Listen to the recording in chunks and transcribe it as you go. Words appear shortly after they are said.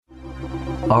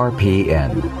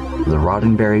RPN, the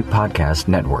Roddenberry Podcast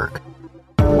Network.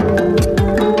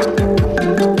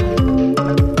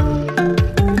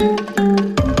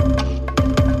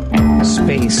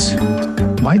 Space.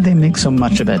 Why'd they make so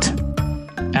much of it?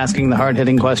 Asking the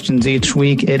hard-hitting questions each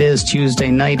week. It is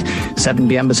Tuesday night, 7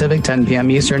 p.m. Pacific, 10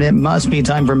 p.m. Eastern. It must be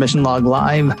time for Mission Log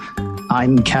Live.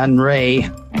 I'm Ken Ray.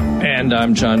 And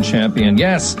I'm John Champion.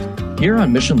 Yes, here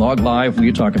on Mission Log Live,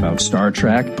 we talk about Star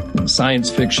Trek and science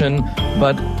fiction.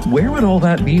 But where would all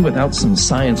that be without some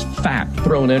science fact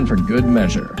thrown in for good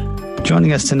measure?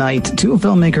 Joining us tonight, two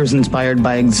filmmakers inspired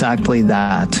by exactly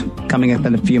that. Coming up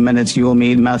in a few minutes, you will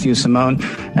meet Matthew Simone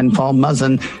and Paul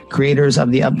Muzzin, creators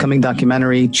of the upcoming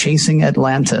documentary Chasing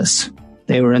Atlantis.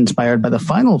 They were inspired by the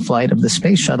final flight of the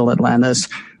space shuttle Atlantis.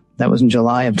 That was in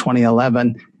July of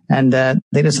 2011. And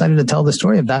they decided to tell the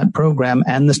story of that program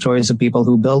and the stories of people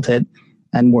who built it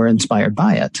and were inspired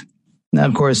by it. Now,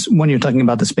 of course, when you're talking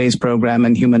about the space program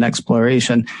and human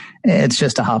exploration, it's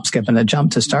just a hop, skip, and a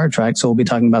jump to Star Trek. So we'll be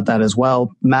talking about that as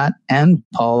well. Matt and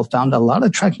Paul found a lot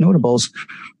of Trek notables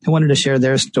who wanted to share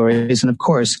their stories. And of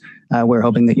course, we're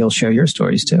hoping that you'll share your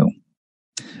stories too.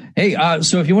 Hey,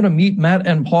 so if you want to meet Matt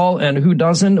and Paul, and who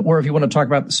doesn't, or if you want to talk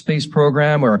about the space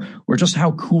program or just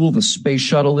how cool the space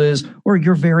shuttle is, or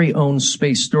your very own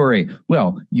space story,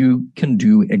 well, you can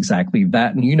do exactly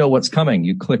that. And you know what's coming.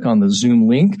 You click on the Zoom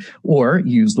link or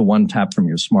use the one tap from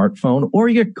your smartphone, or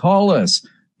you call us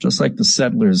just like the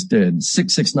settlers did,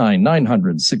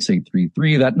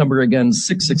 669-900-6833. That number again,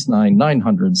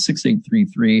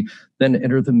 669-900-6833. Then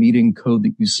enter the meeting code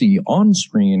that you see on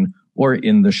screen or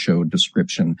in the show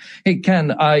description. Hey,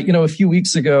 Ken, a few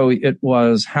weeks ago, it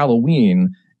was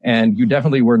Halloween, and you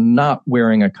definitely were not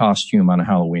wearing a costume on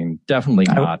Halloween. Definitely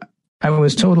not. I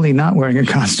was totally not wearing a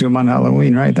costume on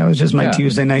Halloween, right? That was just my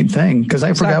Tuesday night thing, because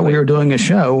I forgot we were doing a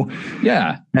show.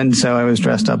 Yeah. And so I was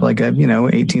dressed up like a,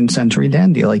 18th century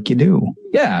dandy like you do.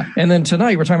 Yeah. And then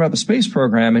tonight we're talking about the space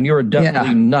program, and you're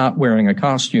definitely not wearing a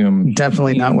costume.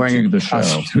 Definitely not wearing the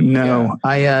costume. Show. No.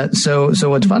 Yeah. So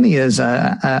what's funny is,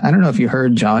 I don't know if you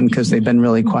heard, John, because they've been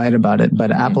really quiet about it,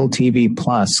 but Apple TV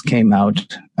Plus came out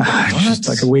just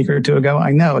like a week or two ago.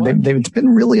 I know they've been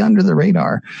really under the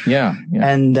radar. Yeah.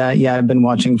 And I've been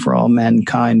watching For All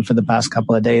Mankind for the past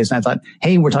couple of days. And I thought,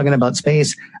 hey, we're talking about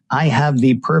space. I have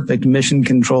the perfect mission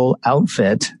control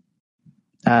outfit.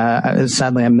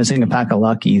 Sadly, I'm missing a pack of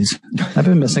Luckies. I've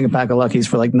been missing a pack of Luckies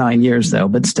for like 9 years, though.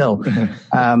 But still,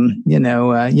 I'm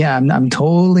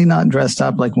totally not dressed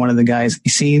up like one of the guys.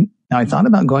 You see, now I thought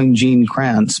about going Gene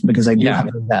Kranz because I do have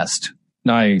a vest.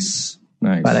 Nice.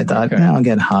 But I thought, I'll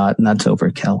get hot, and that's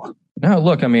overkill. No,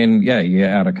 look, I mean, you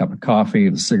add a cup of coffee,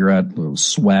 the cigarette, a little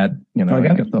sweat, get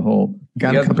the whole...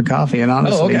 Got a cup of coffee, and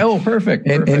honestly... Perfect.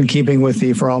 In keeping with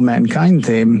the For All Mankind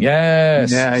theme.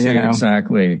 Yes. Yeah,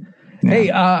 exactly. Yeah.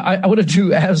 Hey, I want to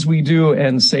do as we do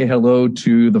and say hello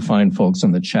to the fine folks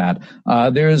in the chat.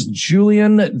 There's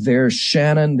Julian, there's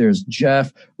Shannon, there's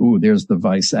Jeff. Ooh, there's the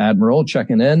Vice Admiral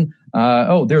checking in.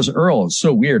 There's Earl. It's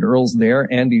so weird. Earl's there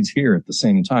and he's here at the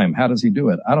same time. How does he do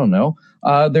it? I don't know.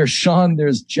 There's Sean,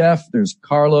 there's Jeff, there's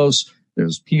Carlos,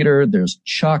 there's Peter, there's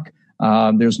Chuck,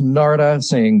 there's Narda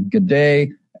saying good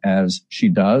day, as she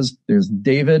does. There's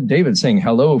David saying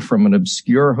hello from an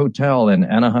obscure hotel in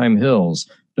Anaheim Hills.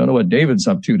 Don't know what David's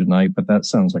up to tonight, but that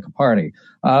sounds like a party.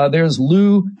 There's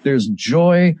Lou, there's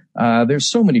Joy, there's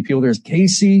so many people. There's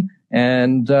Casey,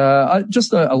 and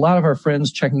just a lot of our friends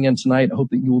checking in tonight. I hope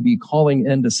that you will be calling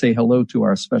in to say hello to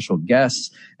our special guests.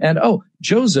 And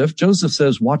Joseph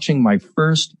says, watching my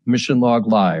first Mission Log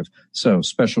Live. So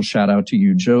special shout out to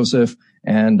you, Joseph.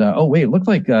 And it looked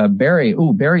like Barry.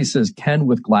 Oh, Barry says Ken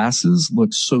with glasses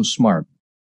looks so smart.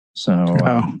 So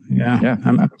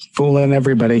I'm fooling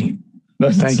everybody.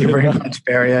 Thank you very much,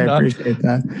 Barry. I appreciate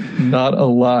that. Not a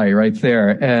lie right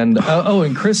there. And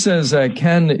and Chris says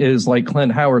Ken is like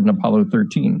Clint Howard in Apollo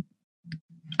 13.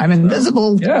 I'm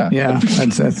invisible. Yeah.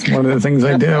 That's one of the things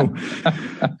I do.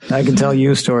 I can tell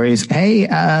you stories. Hey,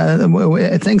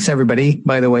 thanks everybody,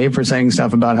 by the way, for saying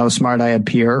stuff about how smart I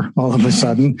appear all of a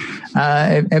sudden.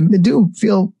 I do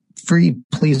feel free,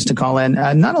 please, to call in,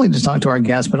 not only to talk to our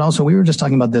guests, but also we were just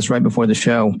talking about this right before the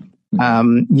show.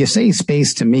 You say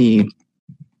space to me.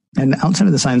 And outside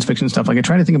of the science fiction stuff, I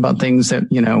try to think about things that,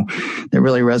 that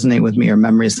really resonate with me or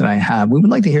memories that I have. We would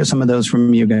like to hear some of those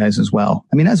from you guys as well.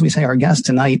 I mean, as we say, our guests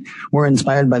tonight were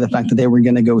inspired by the fact that they were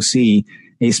going to go see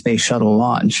a space shuttle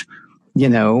launch.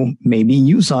 Maybe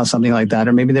you saw something like that,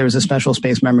 or maybe there was a special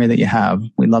space memory that you have.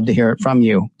 We'd love to hear it from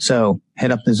you. So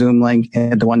hit up the Zoom link,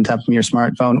 hit the one tap from your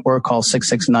smartphone, or call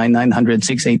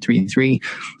 669-900-6833,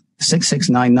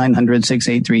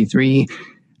 669-900-6833.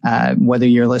 Whether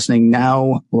you're listening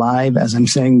now live as I'm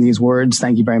saying these words,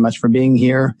 thank you very much for being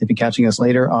here. If you're catching us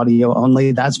later, audio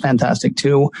only, that's fantastic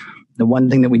too. The one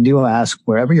thing that we do ask,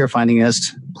 wherever you're finding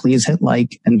us, please hit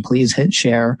like and please hit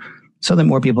share so that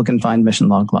more people can find Mission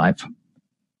Log Live.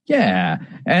 Yeah.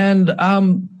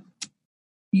 And,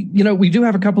 we do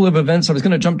have a couple of events. I was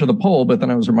going to jump to the poll, but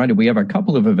then I was reminded we have a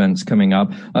couple of events coming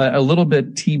up, a little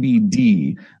bit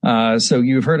TBD. So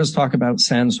you've heard us talk about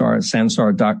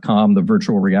Sansar.com, the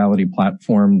virtual reality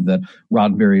platform that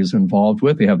Roddenberry is involved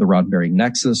with. We have the Roddenberry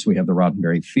Nexus. We have the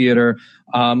Roddenberry Theater.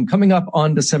 Coming up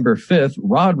on December 5th,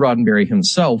 Rod Roddenberry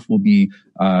himself will be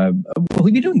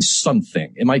doing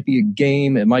something. It might be a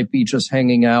game. It might be just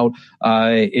hanging out.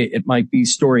 It might be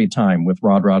story time with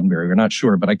Rod Roddenberry. We're not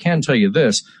sure, but I can tell you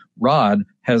this. Rod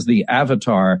has the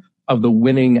avatar of the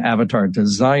winning avatar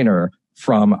designer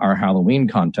from our Halloween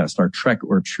contest, our Trek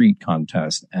or Treat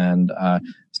contest. And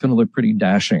it's going to look pretty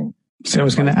dashing. So I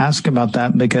was going to ask about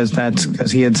that because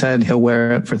he had said he'll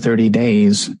wear it for 30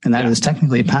 days and that is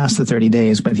technically past the 30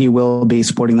 days, but he will be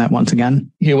sporting that once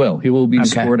again. He will be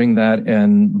sporting that,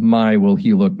 and will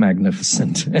he look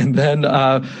magnificent. And then,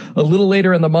 a little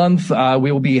later in the month,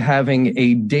 we will be having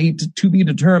a date to be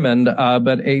determined,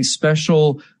 but a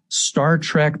special Star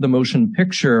Trek, the motion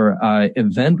picture,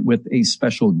 event with a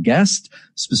special guest,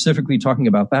 specifically talking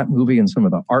about that movie and some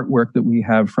of the artwork that we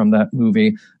have from that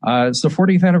movie. It's the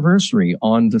 40th anniversary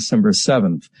on December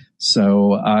 7th.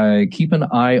 So, keep an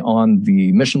eye on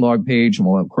the Mission Log page, and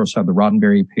we'll of course have the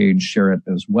Roddenberry page, share it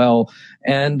as well.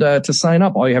 And, to sign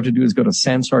up, all you have to do is go to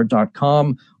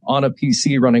Sansar.com on a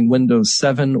PC running Windows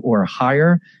 7 or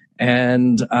higher.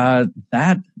 And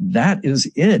that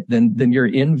is it. Then you're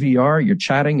in VR, you're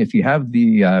chatting. If you have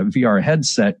the VR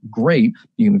headset, great.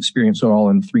 You can experience it all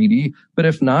in 3D. But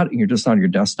if not, and you're just on your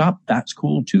desktop, that's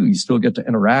cool too. You still get to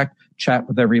interact, chat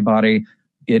with everybody.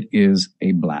 It is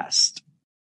a blast.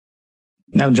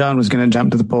 Now, John was going to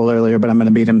jump to the poll earlier, but I'm going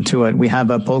to beat him to it. We have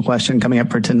a poll question coming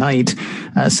up for tonight,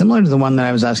 similar to the one that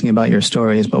I was asking about your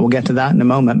stories, but we'll get to that in a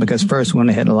moment because first we want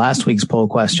to hit last week's poll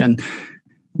question.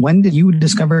 When did you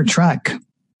discover Trek?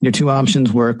 Your two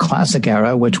options were Classic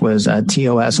Era, which was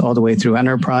TOS all the way through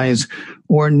Enterprise,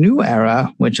 or New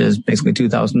Era, which is basically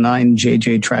 2009,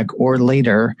 JJ Trek or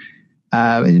later.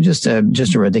 Just a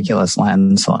ridiculous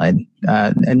landslide.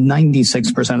 And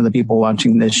 96% of the people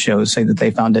watching this show say that they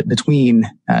found it between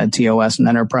TOS and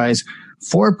Enterprise.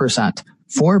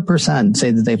 4%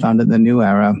 say that they found it in the New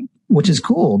Era, which is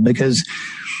cool because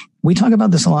we talk about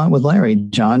this a lot with Larry,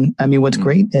 John. I mean, what's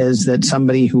great is that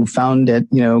somebody who found it,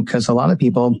 because a lot of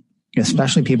people,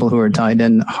 especially people who are tied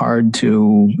in hard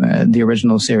to the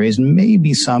original series,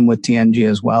 maybe some with TNG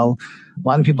as well. A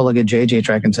lot of people look at JJ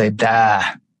Trek and say,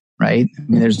 right? I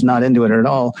mean, there's not into it at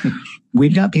all.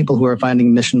 We've got people who are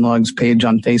finding Mission Log's page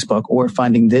on Facebook or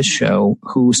finding this show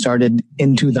who started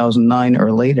in 2009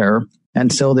 or later,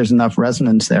 and still there's enough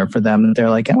resonance there for them that they're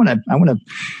like, I want to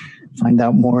find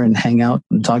out more and hang out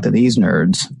and talk to these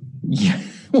nerds. Yeah,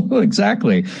 well,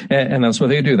 exactly. And that's what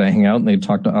they do. They hang out and they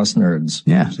talk to us nerds.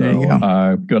 Yeah, so, there you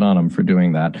go. Good on them for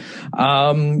doing that.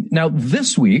 Now,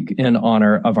 this week, in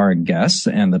honor of our guests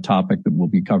and the topic that we'll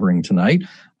be covering tonight,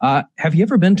 have you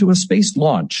ever been to a space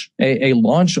launch, a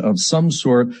launch of some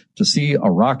sort to see a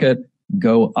rocket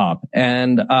go up?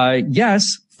 And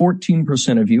yes,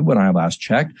 14% of you when I last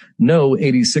checked. No,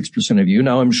 86% of you.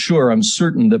 Now, I'm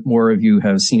certain that more of you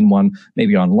have seen one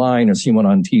maybe online or seen one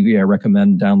on TV. I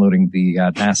recommend downloading the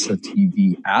NASA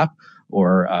TV app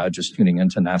or just tuning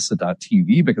into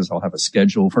nasa.tv because I'll have a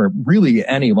schedule for really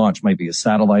any launch. Might be a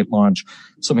satellite launch,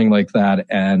 something like that.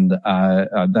 And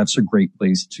that's a great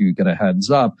place to get a heads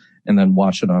up and then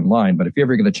watch it online. But if you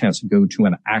ever get a chance to go to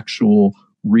an actual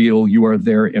real, you are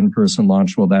there in-person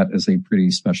launch, well, that is a pretty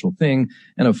special thing.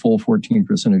 And a full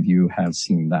 14% of you have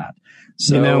seen that.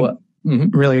 So,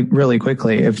 really, really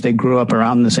quickly, if they grew up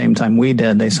around the same time we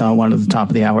did, they saw one at the top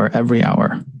of the hour every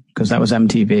hour because that was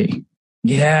MTV.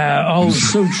 Yeah. Oh,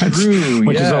 so true.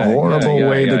 Which is a horrible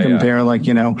way to compare,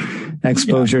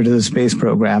 exposure to the space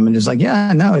program. And just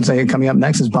it's like coming up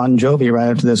next is Bon Jovi right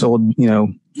after this old,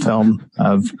 film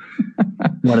of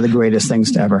one of the greatest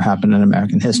things to ever happen in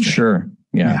American history. Sure.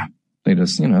 Yeah. They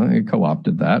just, they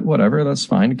co-opted that. Whatever. That's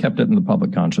fine. Kept it in the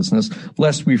public consciousness,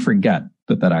 lest we forget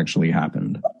that actually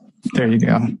happened. There you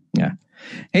go. Yeah.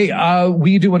 Hey,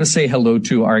 we do want to say hello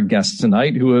to our guests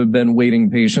tonight who have been waiting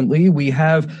patiently. We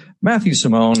have Matthew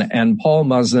Simone and Paul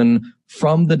Muslin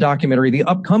from the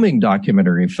upcoming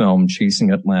documentary film,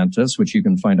 Chasing Atlantis, which you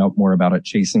can find out more about at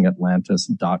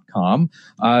chasingatlantis.com.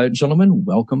 Gentlemen,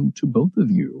 welcome to both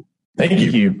of you. Thank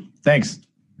you. Thanks.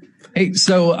 Hey,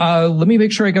 so let me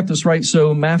make sure I got this right.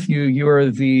 So, Matthew, you are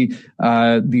the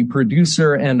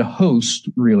producer and host,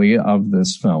 really, of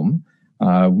this film.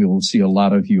 We will see a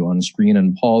lot of you on screen.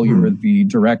 And Paul, you are the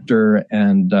director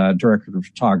and director of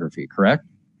photography, correct?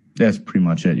 That's pretty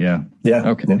much it. Yeah. Yeah.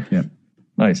 Okay. Yeah.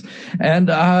 Nice. And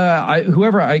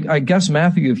I guess,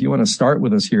 Matthew, if you want to start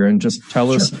with us here and just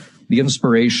tell us the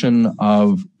inspiration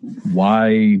of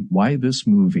why this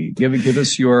movie. Give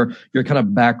us your kind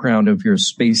of background of your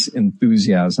space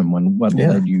enthusiasm and what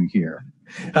led you here.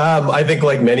 I think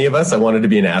like many of us, I wanted to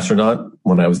be an astronaut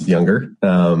when I was younger.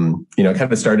 It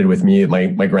kind of started with me.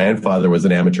 My grandfather was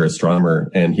an amateur astronomer,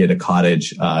 and he had a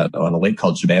cottage on a lake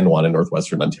called Chebanwan in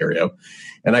northwestern Ontario.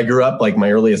 And I grew up, like,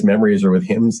 my earliest memories are with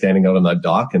him standing out on that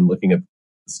dock and looking at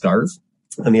the stars.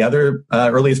 And the other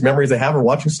earliest memories I have are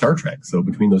watching Star Trek. So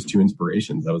between those two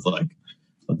inspirations, I was like,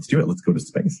 let's do it. Let's go to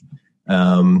space.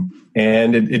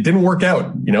 And it didn't work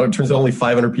out. It turns out only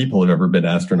 500 people have ever been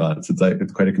astronauts.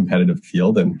 It's quite a competitive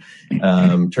field. And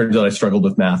turns out I struggled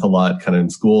with math a lot kind of in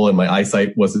school, and my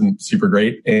eyesight wasn't super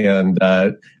great. And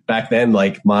back then,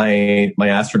 like, my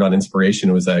astronaut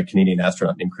inspiration was a Canadian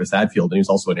astronaut named Chris Hadfield, and he was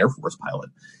also an Air Force pilot.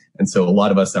 And so a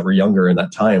lot of us that were younger in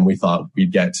that time, we thought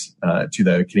we'd get to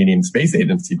the Canadian Space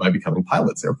Agency by becoming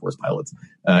pilots, Air Force pilots.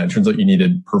 It turns out you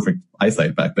needed perfect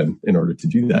eyesight back then in order to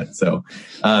do that. So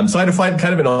I had to find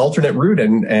kind of an alternate route,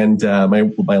 and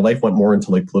my life went more into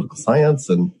like political science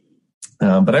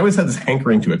but I always had this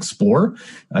hankering to explore.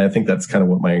 I think that's kind of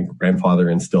what my grandfather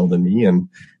instilled in me, and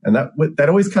that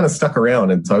always kind of stuck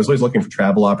around. And so I was always looking for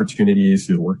travel opportunities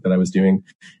through the work that I was doing,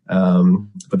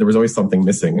 but there was always something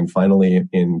missing. And finally,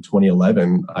 in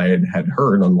 2011, I had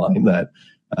heard online that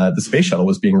the space shuttle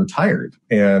was being retired,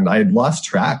 and I had lost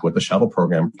track with the shuttle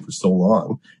program for so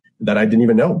long that I didn't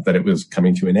even know that it was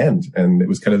coming to an end. And it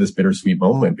was kind of this bittersweet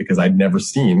moment because I'd never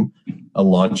seen a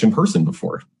launch in person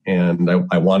before. And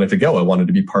I wanted to go. I wanted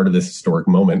to be part of this historic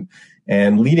moment.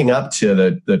 And leading up to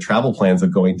the travel plans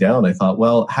of going down, I thought,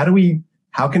 well,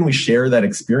 how can we share that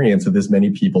experience with as many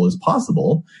people as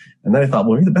possible? And then I thought,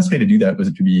 well, maybe the best way to do that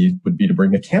would be to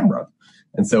bring a camera.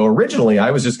 And so originally I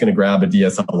was just going to grab a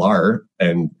DSLR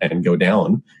and go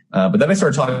down. But then I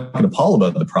started talking to Paul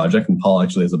about the project, and Paul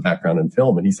actually has a background in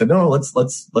film. And he said, no, let's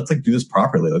like do this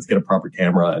properly. Let's get a proper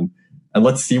camera and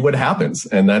let's see what happens.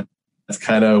 And that's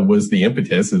kind of was the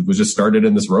impetus. It was just started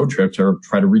in this road trip to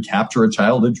try to recapture a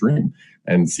childhood dream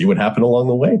and see what happened along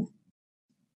the way.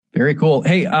 Very cool.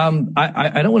 Hey,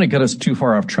 I don't want to get us too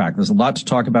far off track. There's a lot to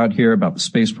talk about here about the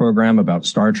space program, about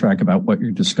Star Trek, about what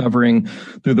you're discovering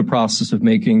through the process of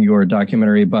making your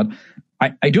documentary. But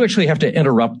I do actually have to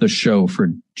interrupt the show for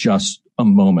just a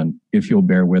moment, if you'll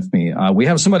bear with me. We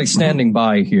have somebody standing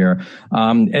by here.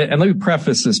 And let me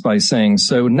preface this by saying,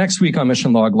 so next week on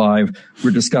Mission Log Live,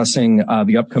 we're discussing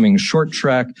the upcoming short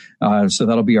trek. So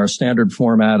that'll be our standard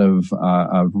format of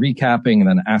recapping and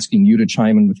then asking you to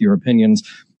chime in with your opinions.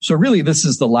 So really, this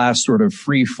is the last sort of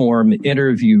free-form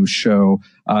interview show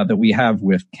that we have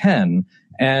with Ken.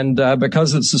 And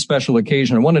because it's a special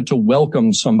occasion, I wanted to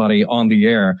welcome somebody on the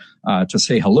air to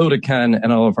say hello to Ken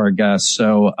and all of our guests.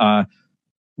 So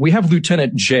we have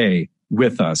Lieutenant Jay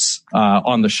with us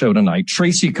on the show tonight.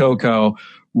 Tracy Coco,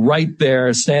 right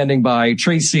there, standing by.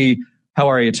 Tracy, how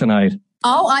are you tonight?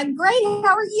 Oh, I'm great.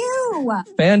 How are you?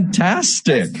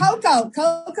 Fantastic. It's Coco.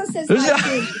 Coco says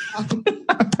hi too.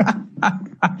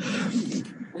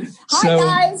 Hi,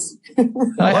 guys.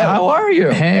 How are you?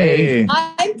 Hey.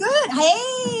 I'm good.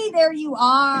 Hey, there you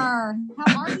are.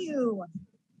 How are you?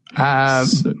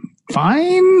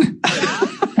 Fine.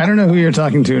 I don't know who you're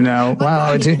talking to now.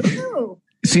 Wow.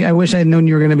 See, I wish I'd known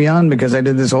you were going to be on because I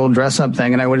did this whole dress up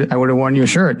thing, and I would have worn your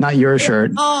shirt, not your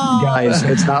shirt. Oh. Guys,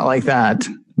 it's not like that.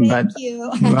 Thank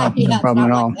you. Well, no problem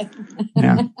at all.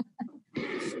 Yeah.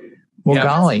 Well, Yeah.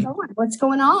 golly. What's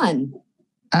going on?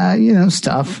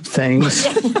 Stuff, things.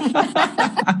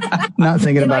 Not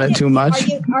thinking about it too much.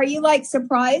 Are you like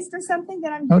surprised or something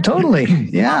that I'm? Oh, totally.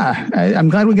 Yeah. I'm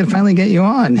glad we could finally get you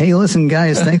on. Hey, listen,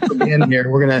 guys, thanks for being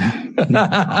here. We're going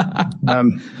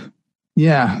to,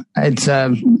 yeah, it's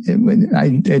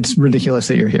ridiculous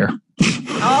that you're here.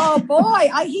 Oh boy,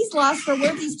 he's lost for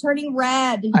words. He's turning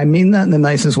red. I mean that in the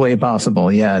nicest way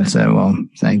possible. Yeah. Well,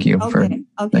 thank you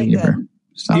thank you for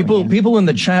people in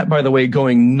the chat, by the way,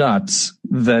 going nuts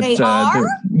that they are?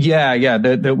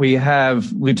 that we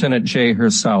have Lieutenant Jay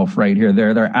herself right here.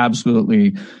 They're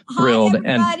absolutely thrilled.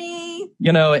 Hi, everybody.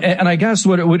 And I guess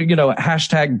what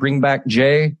hashtag bring back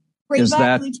Jay. Bring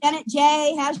back Lieutenant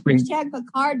Jay, hashtag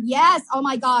Picard. Yes. Oh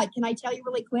my God. Can I tell you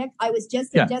really quick? I was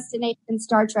just at Destination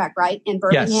Star Trek, right? In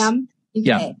Birmingham, UK.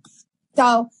 Yeah.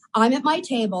 So I'm at my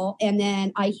table, and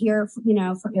then I hear, from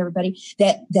everybody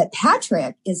that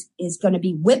Patrick is going to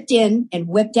be whipped in and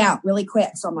whipped out really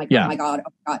quick. So I'm like, oh my God.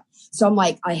 So I'm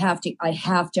like, I have to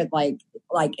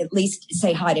like at least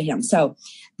say hi to him. So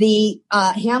the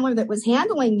handler that was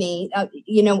handling me, a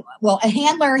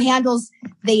handler handles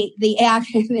the act.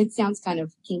 It sounds kind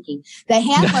of kinky. The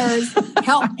handlers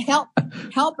help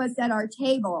us at our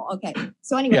table. Okay.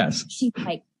 So anyway, she's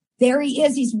like, there he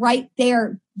is. He's right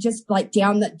there, just like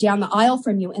down the aisle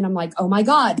from you. And I'm like, oh my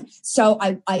God. So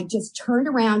I just turned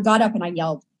around, got up, and I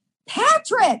yelled,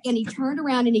 Patrick. And he turned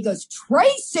around and he goes,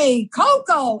 Tracy,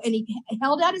 Coco. And he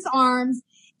held out his arms,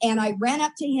 and I ran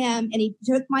up to him, and he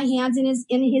took my hands in his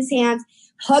hands,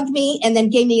 hugged me, and then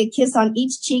gave me a kiss on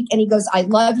each cheek. And he goes, I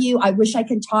love you. I wish I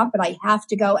could talk, but I have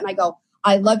to go. And I go,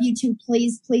 I love you too.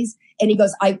 Please, please. And he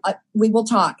goes, we will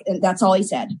talk. And that's all he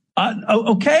said.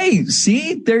 Okay.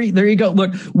 See, there you go.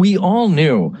 Look, we all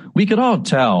knew, we could all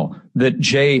tell that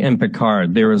Jay and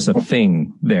Picard, there was a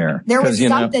thing there. There was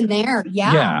something there.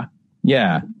 Yeah.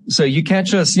 Yeah. So you can't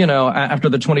just, after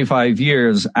the 25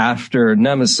 years after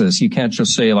Nemesis, you can't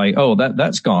just say like, oh,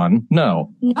 that's gone.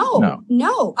 No.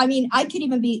 I mean, I could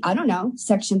even be, I don't know,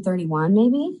 Section 31,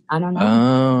 maybe. I don't know.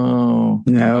 Oh,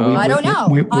 no. I don't know.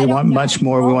 We want much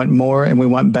more. We want more, and we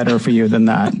want better for you than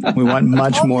that. We want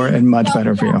much more and much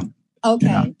better for you. Okay.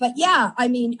 Yeah. But yeah, I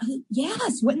mean,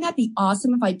 yes. Wouldn't that be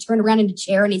awesome if I turn around in a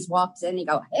chair and he walks in and he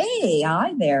go, hey,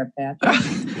 hi there, Patrick.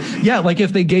 Yeah. Like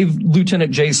if they gave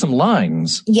Lieutenant Jay some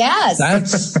lines. Yes.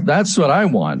 That's what I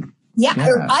want. Yeah.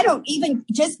 Or I don't even,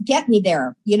 just get me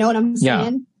there. You know what I'm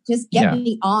saying? Yeah. Just get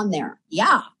me on there.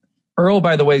 Yeah. Earl,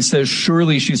 by the way, says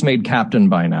surely she's made captain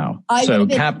by now.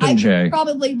 Captain Jay. I'd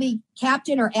probably be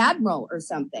captain or admiral or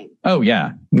something. Oh,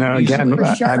 yeah. No, again,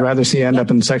 sure. I'd rather see you end up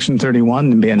in Section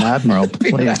 31 than be an admiral.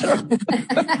 Please.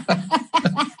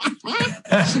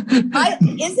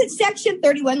 Isn't Section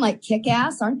 31 like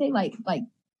kick-ass? Aren't they like?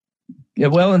 Yeah,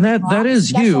 well, and that is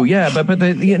special. You, yeah, but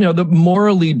the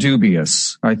morally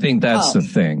dubious. I think that's the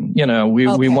thing.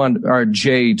 We want our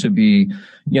Jay to be,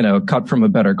 cut from a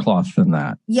better cloth than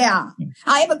that. Yeah.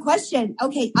 I have a question.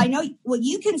 Okay. I know,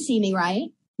 you can see me, right?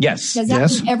 Yes. Does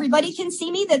that mean everybody can see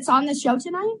me that's on the show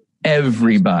tonight?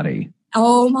 Everybody.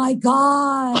 Oh my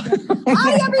God.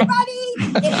 Hi,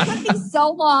 everybody. It took me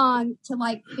so long to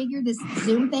figure this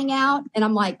Zoom thing out. And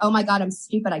I'm like, oh my God, I'm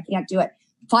stupid. I can't do it.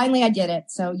 Finally, I did it.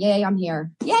 So yay, I'm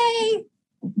here. Yay.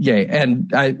 Yay.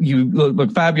 And you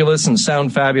look fabulous and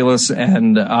sound fabulous.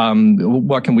 And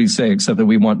what can we say except that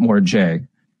we want more Jay?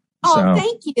 Oh,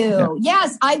 thank you. Yeah.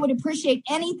 Yes, I would appreciate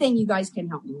anything you guys can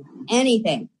help me with.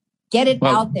 Anything. Get it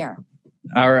out there.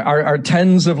 Our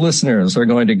tens of listeners are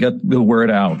going to get the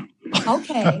word out.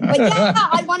 Okay. But yeah,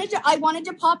 I wanted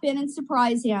to pop in and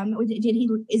surprise him.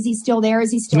 Is he still there?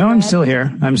 Is he still No, dead? I'm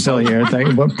still here.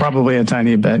 Probably a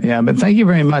tiny bit. Yeah. But thank you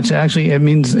very much. Actually, it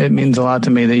means a lot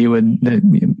to me that you would,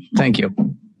 thank you.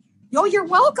 Oh, you're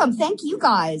welcome. Thank you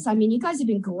guys. I mean, you guys have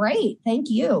been great. Thank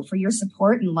you for your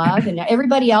support and love, and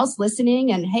everybody else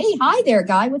listening. And hey, hi there,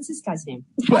 guy. What's this guy's name?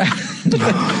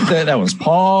 That was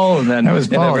Paul. And then that was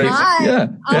Paul. Hi. Yeah.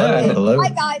 Okay. Hello.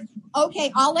 Hi, guys.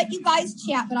 Okay, I'll let you guys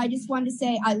chat, but I just wanted to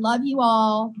say I love you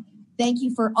all. Thank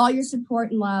you for all your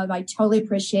support and love. I totally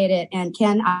appreciate it. And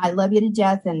Ken, I love you to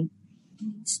death. And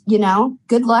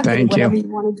good luck with whatever you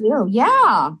want to do.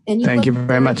 Yeah. And thank you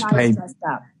very much. Nice dressed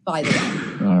up, by the way.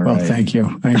 All right. Well, thank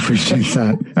you. I appreciate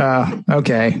that.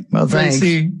 Okay. Well, thanks.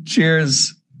 Tracy,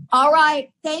 cheers. All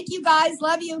right. Thank you, guys.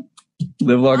 Love you.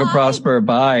 Live long and prosper.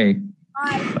 Bye.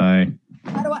 Bye. Bye.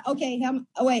 How do I? Okay.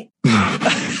 Wait.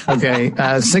 Okay.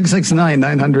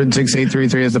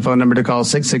 669-900-6833 is the phone number to call.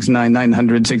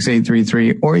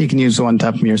 669-900-6833. Or you can use the one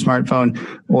top of your smartphone,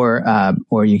 or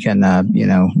you can,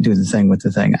 do the thing with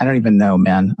the thing. I don't even know,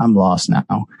 man. I'm lost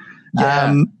now.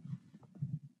 Yeah.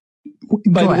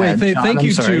 By the way, thank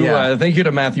you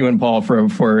to Matthew and Paul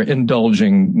for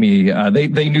indulging me.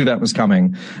 They knew that was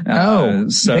coming.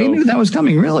 So they knew that was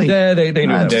coming, really? Yeah, they knew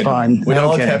that. That's fun. We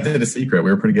all kept it a secret.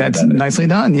 We were pretty good. That's nicely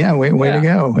done. Yeah, way to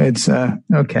go. It's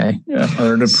okay. Yeah,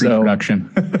 heard of pre-production.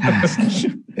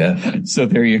 Yeah. So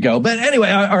there you go. But anyway,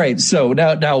 all right. So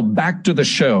now back to the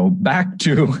show. Back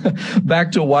to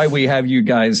why we have you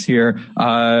guys here.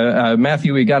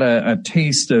 Matthew, we got a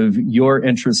taste of your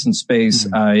interest in space.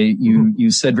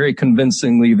 You said very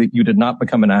convincingly that you did not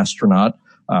become an astronaut.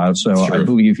 So I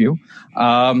believe you.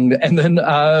 And then,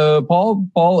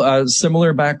 Paul,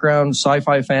 similar background,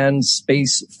 sci-fi fan,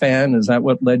 space fan. Is that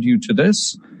what led you to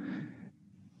this?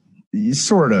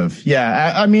 Sort of.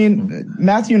 Yeah. I mean,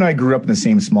 Matthew and I grew up in the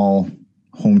same small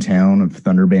hometown of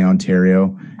Thunder Bay,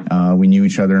 Ontario. We knew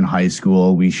each other in high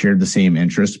school. We shared the same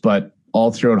interests, but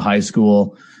all throughout high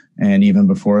school, And even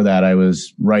before that, I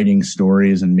was writing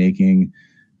stories and making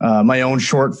my own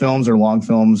short films or long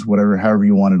films, however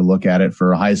you wanted to look at it,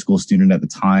 for a high school student at the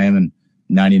time. And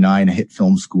 99, I hit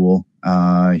film school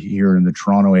here in the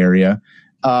Toronto area.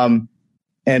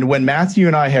 And when Matthew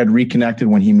and I had reconnected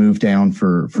when he moved down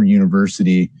for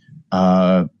university,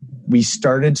 we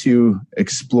started to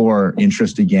explore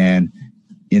interest again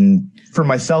for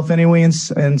myself anyway,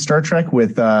 in Star Trek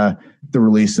with the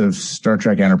release of Star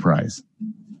Trek Enterprise.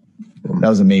 That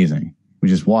was amazing. We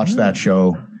just watched that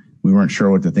show. We weren't sure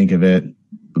what to think of it,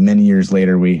 but many years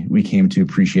later, we came to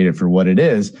appreciate it for what it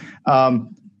is.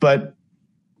 But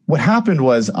what happened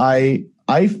was I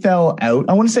fell out.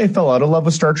 I want to say I fell out of love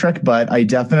with Star Trek, but I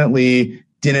definitely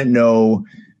didn't know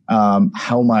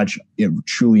how much it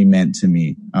truly meant to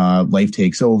me. Life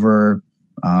takes over.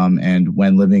 And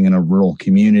when living in a rural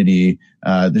community,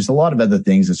 there's a lot of other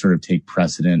things that sort of take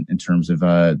precedent in terms of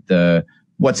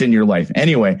what's in your life.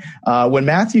 Anyway, when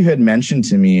Matthew had mentioned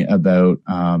to me about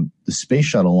the space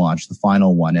shuttle launch, the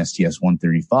final one,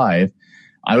 STS-135,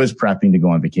 I was prepping to go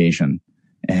on vacation.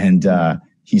 And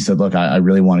he said, look, I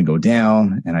really want to go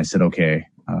down. And I said, okay,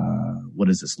 what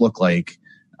does this look like?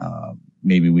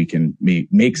 Maybe we can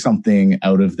make something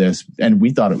out of this. And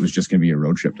we thought it was just going to be a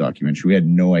road trip documentary. We had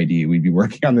no idea we'd be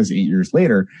working on this 8 years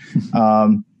later.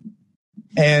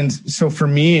 And so for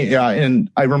me,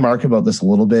 and I remark about this a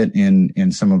little bit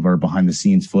in some of our behind the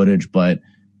scenes footage, but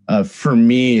for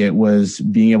me, it was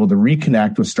being able to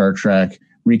reconnect with Star Trek,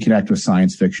 reconnect with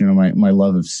science fiction and my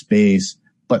love of space,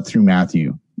 but through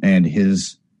Matthew and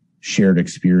his shared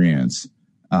experience.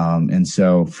 And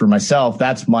so for myself,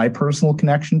 that's my personal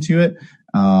connection to it,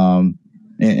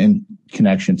 and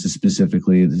connection to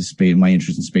specifically the space, my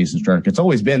interest in space and Star Trek. It's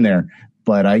always been there,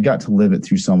 but I got to live it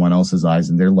through someone else's eyes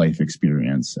and their life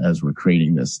experience as we're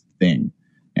creating this thing.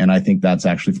 And I think that's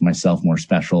actually for myself more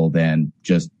special than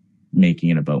just making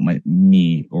it about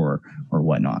me or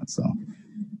whatnot. So.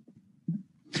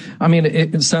 I mean,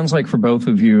 it sounds like for both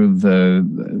of you,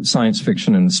 the science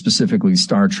fiction and specifically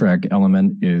Star Trek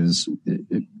element is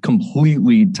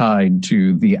completely tied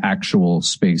to the actual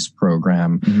space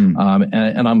program. Mm-hmm.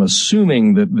 And I'm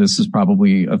assuming that this is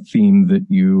probably a theme that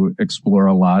you explore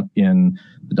a lot in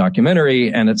the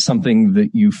documentary. And it's something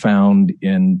that you found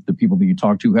in the people that you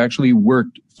talked to who actually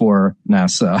worked for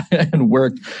NASA and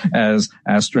worked as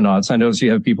astronauts. I notice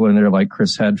you have people in there like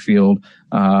Chris Hadfield,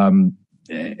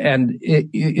 and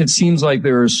it seems like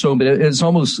there are so many, it's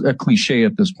almost a cliche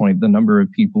at this point, the number of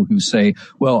people who say,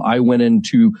 well, I went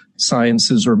into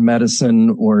sciences or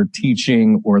medicine or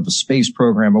teaching or the space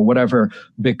program or whatever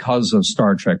because of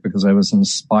Star Trek, because I was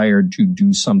inspired to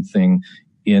do something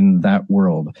in that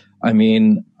world. I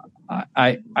mean,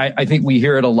 I think we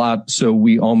hear it a lot, so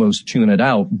we almost tune it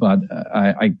out, but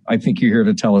I think you're here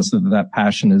to tell us that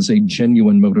passion is a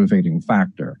genuine motivating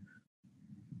factor.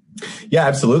 Yeah,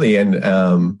 absolutely. And,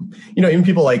 even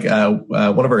people like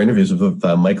one of our interviews with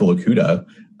Michael Okuda,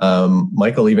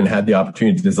 Michael even had the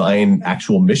opportunity to design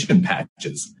actual mission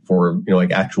patches for,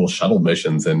 like actual shuttle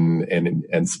missions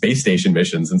and space station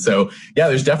missions. And so, yeah,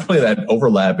 there's definitely that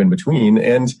overlap in between.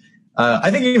 And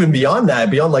I think even beyond that,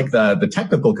 beyond like the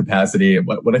technical capacity,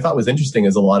 what I thought was interesting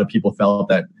is a lot of people felt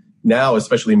that now,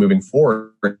 especially moving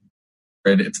forward,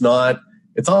 it's not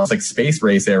like space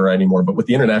race era anymore, but with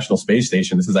the International Space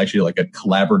Station, this is actually like a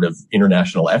collaborative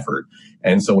international effort.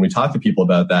 And so when we talked to people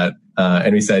about that,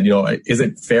 and we said, is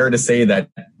it fair to say that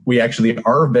we actually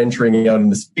are venturing out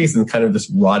into space in kind of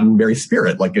this Roddenberry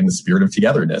spirit, like in the spirit of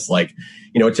togetherness? Like,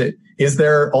 is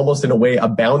there almost in a way a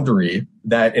boundary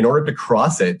that in order to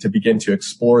cross it, to begin to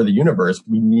explore the universe,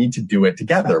 we need to do it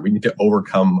together. We need to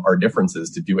overcome our differences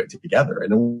to do it together.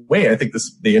 And in a way, I think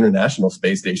the International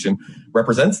Space Station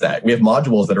represents that. We have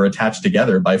modules that are attached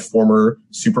together by former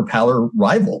superpower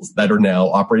rivals that are now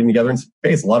operating together in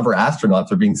space. A lot of our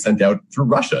astronauts are being sent out through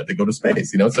Russia to go to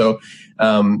space, So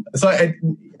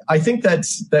I think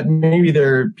that maybe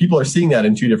people are seeing that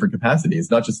in two different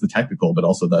capacities, not just the technical, but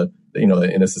also the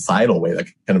in a societal way, that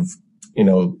kind of,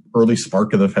 early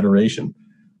spark of the Federation.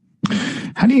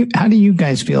 How do you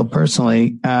guys feel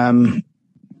personally,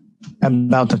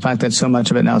 about the fact that so much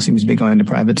of it now seems to be going to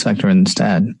private sector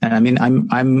instead? And I mean,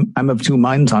 I'm of two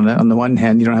minds on it. On the one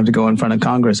hand, you don't have to go in front of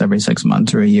Congress every 6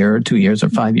 months or a year or 2 years or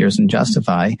 5 years and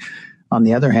justify. On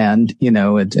the other hand,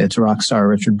 it's rock star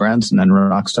Richard Branson and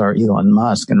rock star Elon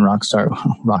Musk and rock star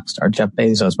Jeff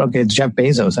Bezos. Okay, it's Jeff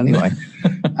Bezos anyway.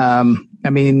 I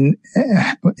mean,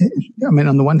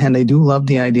 on the one hand, I do love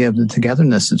the idea of the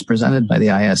togetherness that's presented by the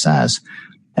ISS.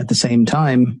 At the same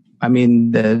time, I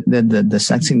mean, the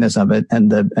sexiness of it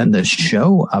and the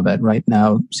show of it right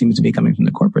now seems to be coming from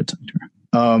the corporate sector.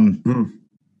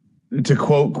 to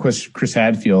quote Chris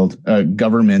Hadfield,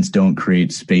 governments don't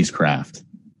create spacecraft.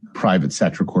 Private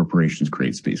sector corporations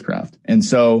create spacecraft. And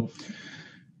so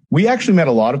we actually met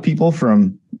a lot of people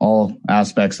from all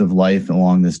aspects of life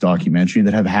along this documentary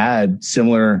that have had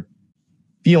similar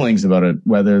feelings about it,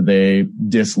 whether they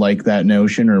dislike that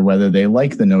notion or whether they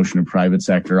like the notion of private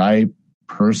sector. I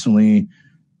personally,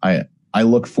 I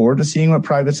look forward to seeing what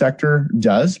private sector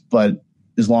does, but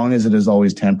as long as it is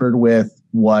always tempered with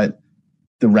what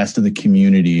the rest of the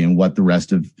community and what the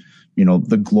rest of,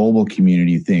 the global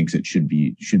community thinks it should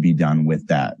be done with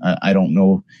that. I don't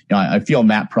know. I feel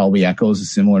Matt probably echoes a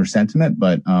similar sentiment,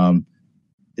 but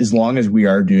as long as we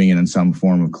are doing it in some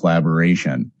form of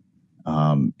collaboration,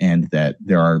 and that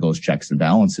there are those checks and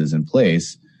balances in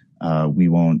place, we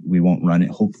won't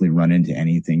hopefully run into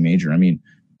anything major. I mean,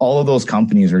 all of those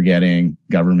companies are getting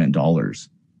government dollars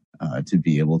to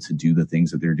be able to do the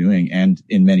things that they're doing, and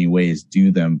in many ways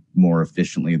do them more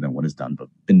efficiently than what has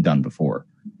been done before.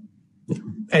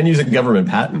 And using government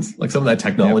patents, like some of that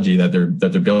technology that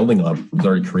they're building on was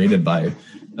already created by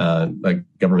like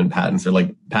government patents, or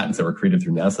like patents that were created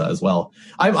through NASA as well.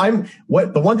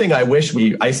 The one thing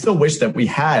I still wish that we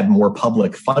had more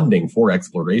public funding for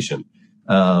exploration.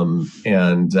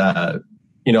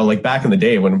 Like back in the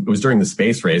day when it was during the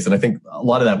space race, and I think a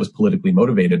lot of that was politically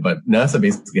motivated, but NASA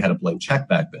basically had a blank check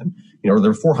back then. There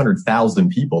were 400,000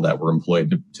 people that were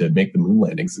employed to make the moon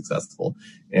landing successful.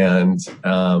 And,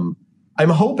 I'm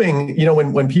hoping,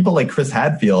 when people like Chris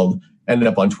Hadfield ended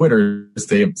up on Twitter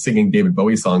singing David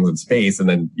Bowie songs in space, and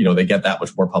then, they get that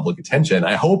much more public attention,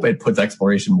 I hope it puts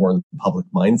exploration more in the public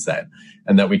mindset,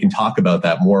 and that we can talk about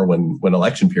that more when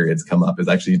election periods come up, is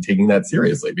actually taking that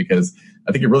seriously, because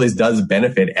I think it really does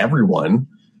benefit everyone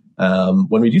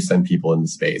when we do send people into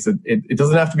space. It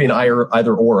doesn't have to be an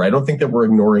either or. I don't think that we're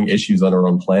ignoring issues on our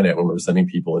own planet when we're sending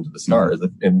people into the stars.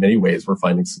 In many ways, we're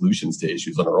finding solutions to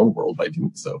issues on our own world by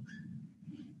doing so.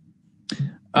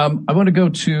 I want to go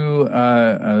to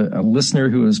a listener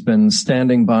who has been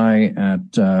standing by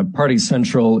at Party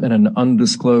Central in an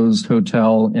undisclosed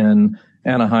hotel in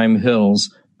Anaheim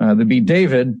Hills. That'd be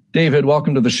David. David,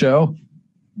 welcome to the show.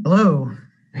 Hello.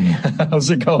 How's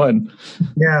it going?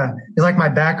 Yeah. You like my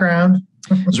background?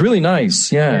 It's really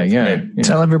nice. Yeah.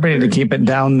 Tell everybody to keep it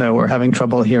down, though. We're having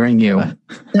trouble hearing you.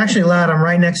 It's actually loud. I'm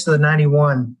right next to the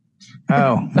 91.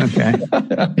 Oh, okay.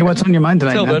 Hey, what's on your mind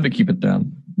tonight? Tell them to keep it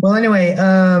down. Well, anyway,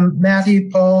 Matthew,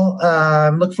 Paul,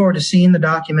 look forward to seeing the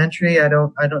documentary. I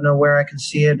don't know where I can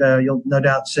see it. You'll no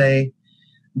doubt say,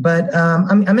 but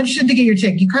I'm interested to get your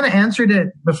take. You kind of answered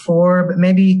it before, but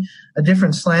maybe a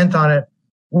different slant on it.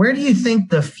 Where do you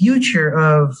think the future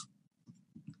of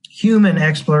human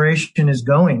exploration is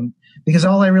going? Because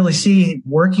all I really see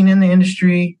working in the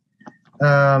industry,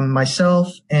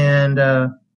 myself, and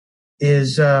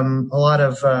is a lot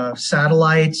of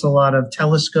satellites, a lot of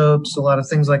telescopes, a lot of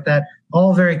things like that.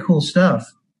 All very cool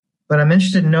stuff. But I'm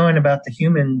interested in knowing about the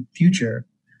human future.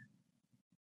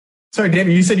 Sorry,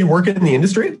 David, you said you work in the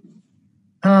industry?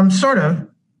 Sort of.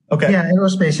 Okay. Yeah,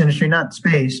 aerospace industry, not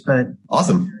space, but...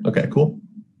 Awesome. Okay, cool.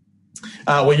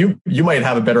 Well, you might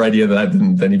have a better idea of that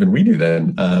than even we do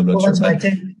then. I'm not sure. That's my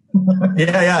take.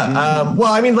 Yeah.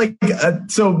 Well, I mean,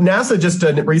 so NASA just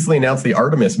recently announced the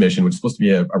Artemis mission, which is supposed to be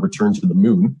a return to the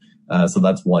moon. So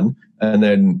that's one. And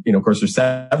then, of course, there's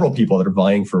several people that are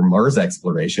vying for Mars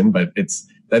exploration, but it's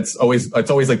always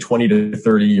like 20 to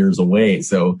 30 years away.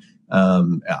 So,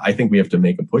 I think we have to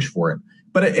make a push for it,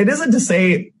 but it isn't to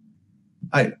say,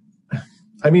 I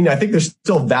think there's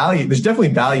still value. There's definitely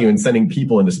value in sending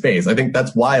people into space. I think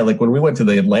that's why, like, when we went to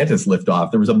the Atlantis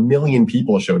liftoff, there was 1 million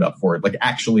people showed up for it, like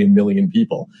actually 1 million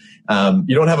people.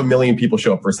 You don't have 1 million people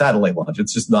show up for a satellite launch.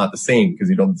 It's just not the same because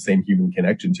you don't have the same human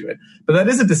connection to it. But that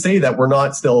isn't to say that we're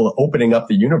not still opening up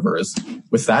the universe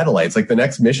with satellites. Like the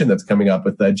next mission that's coming up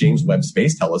with the James Webb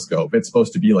Space Telescope, it's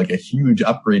supposed to be like a huge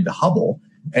upgrade to Hubble.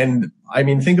 And I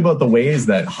mean, think about the ways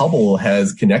that Hubble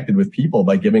has connected with people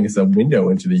by giving us a window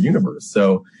into the universe.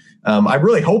 So I'm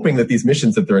really hoping that these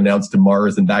missions that they're announced to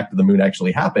Mars and back to the moon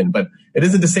actually happen. But it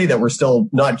isn't to say that we're still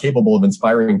not capable of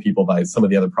inspiring people by some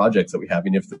of the other projects that we have,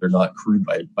 even if they're not crewed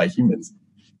by humans.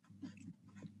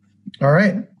 All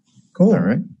right. Cool. All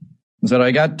right. Is that all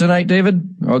I got tonight, David?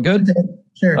 All good?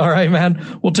 Sure. All right,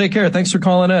 man. Well, take care. Thanks for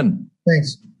calling in.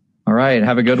 Thanks. All right.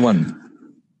 Have a good one.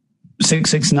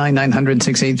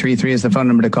 669-900-6833 is the phone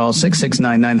number to call.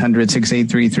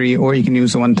 669-900-6833, or you can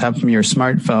use the one tap from your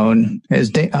smartphone.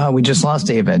 We just lost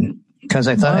David. Because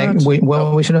I thought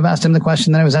we should have asked him the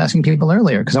question that I was asking people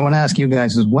earlier. Because I want to ask you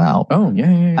guys as well. Oh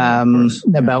yeah.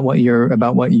 About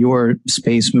what your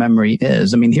space memory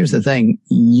is. I mean, here's the thing: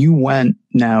 you went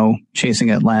now chasing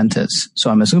Atlantis,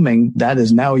 so I'm assuming that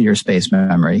is now your space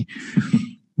memory.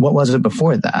 What was it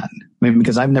before that? I mean,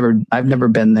 because I've never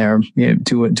been there,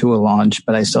 to a launch,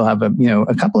 but I still have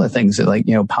a couple of things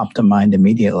that popped to mind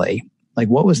immediately. Like,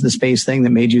 what was the space thing that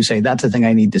made you say that's the thing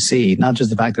I need to see? Not just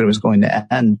the fact that it was going to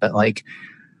end, but like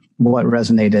what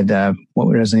resonated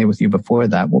with you before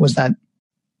that? What was that?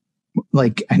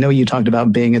 Like, I know you talked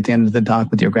about being at the end of the dock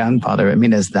with your grandfather. I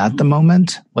mean, is that the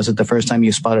moment? Was it the first time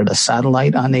you spotted a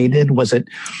satellite unaided? Was it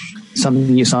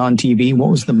something you saw on TV? What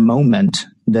was the moment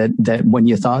that when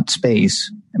you thought space,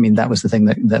 I mean, that was the thing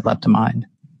that leapt to mind?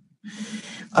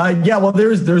 Well,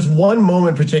 there's one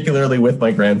moment particularly with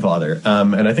my grandfather,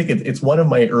 and I think it's one of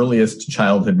my earliest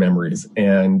childhood memories.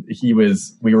 And we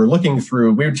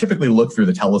would typically look through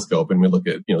the telescope and we look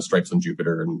at stripes on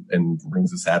Jupiter and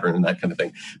rings of Saturn and that kind of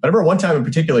thing. But I remember one time in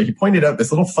particular, he pointed out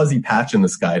this little fuzzy patch in the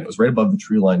sky, and it was right above the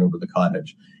tree line over the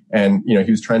cottage. And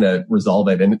he was trying to resolve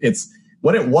it, and it's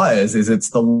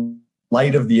the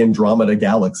light of the Andromeda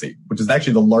galaxy, which is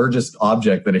actually the largest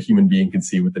object that a human being can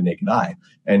see with the naked eye.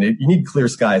 And you need clear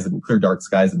skies and clear dark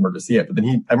skies in order to see it. But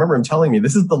then I remember him telling me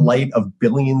this is the light of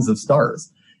billions of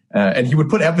stars. And he would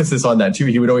put emphasis on that too.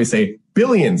 He would always say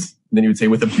billions. And then he would say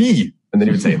with a B. And then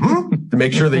he would say, to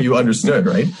make sure that you understood,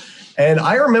 right? And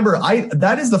I remember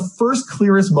that is the first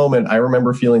clearest moment I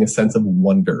remember feeling a sense of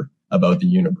wonder about the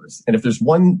universe. And if there's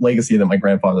one legacy that my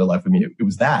grandfather left with me, it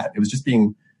was that. It was just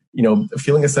being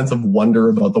feeling a sense of wonder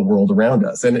about the world around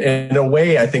us. And in a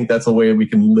way, I think that's a way we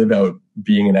can live out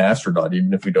being an astronaut,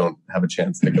 even if we don't have a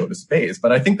chance to go to space.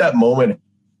 But I think that moment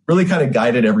really kind of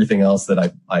guided everything else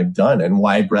that I've done and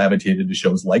why I gravitated to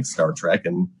shows like Star Trek.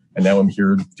 And now I'm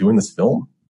here doing this film.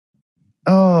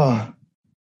 Oh,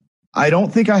 I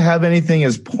don't think I have anything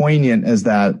as poignant as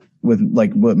that with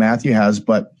like what Matthew has,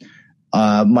 but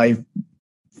my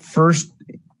first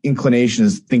inclination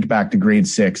is think back to grade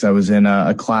 6. I was in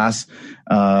a class,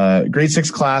 grade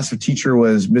 6 class. The teacher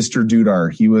was Mr.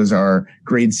 Dudar. He was our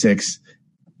grade 6,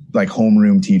 like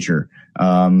homeroom teacher.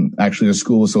 Actually the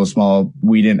school was so small,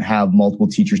 we didn't have multiple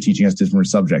teachers teaching us different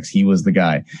subjects. He was the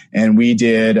guy. And we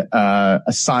did, a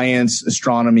science,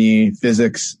 astronomy,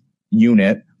 physics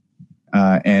unit.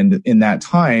 And in that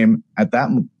time, at that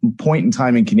point in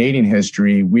time in Canadian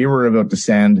history, we were about to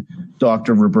send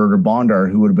Dr. Roberta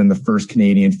Bondar, who would have been the first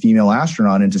Canadian female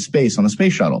astronaut, into space on a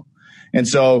space shuttle. And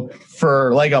so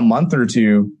for like a month or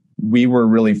two, we were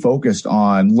really focused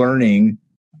on learning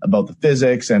about the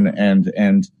physics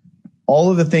and all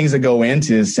of the things that go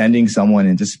into sending someone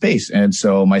into space. And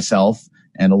so myself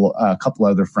and a couple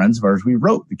other friends of ours, we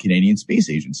wrote the Canadian Space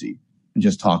Agency and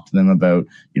just talked to them about,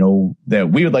 that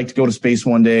we would like to go to space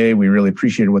one day. We really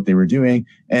appreciated what they were doing.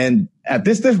 And at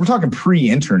this we're talking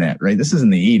pre-internet, right? This is in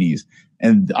the 80s.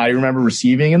 And I remember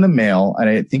receiving in the mail, and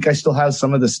I think I still have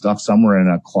some of this stuff somewhere in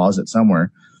a closet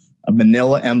somewhere, a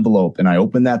manila envelope. And I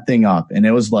opened that thing up, and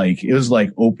it was like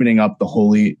opening up the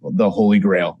Holy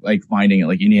Grail, like finding it,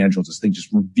 like Indiana Jones. This thing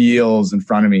just reveals in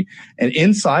front of me. And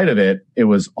inside of it, it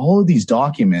was all of these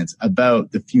documents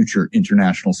about the future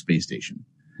International Space Station.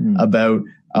 About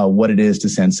what it is to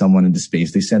send someone into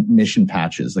space. They sent mission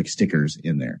patches, like stickers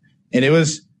in there. And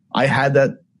I had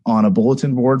that on a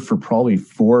bulletin board for probably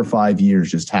 4 or 5 years,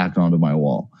 just tacked onto my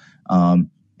wall.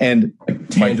 And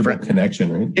tangible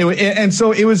connection, right? And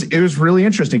so it was really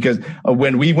interesting because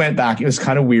when we went back, it was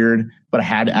kind of weird, but I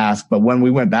had to ask. But when we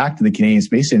went back to the Canadian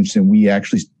Space Station, we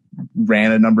actually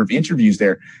ran a number of interviews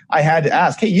there. I had to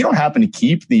ask, hey, you don't happen to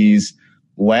keep these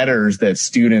letters that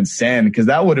students send? Because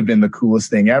that would have been the coolest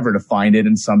thing ever to find it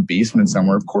in some basement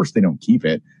somewhere. Of course they don't keep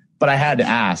it, but I had to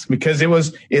ask because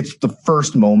it's the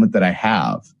first moment that I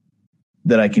have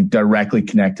that I can directly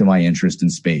connect to my interest in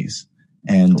space.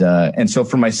 And so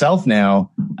for myself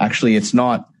now, actually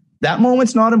that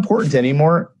moment's not important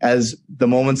anymore as the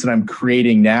moments that I'm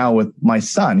creating now with my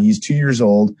son. He's 2 years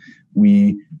old.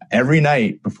 Every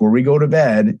night before we go to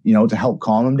bed, to help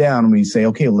calm him down, we say,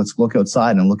 okay, let's look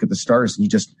outside and look at the stars. And he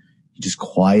just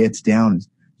quiets down and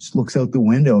just looks out the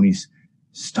window and he's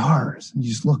stars. And he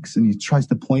just looks and he tries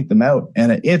to point them out.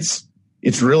 And it's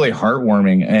really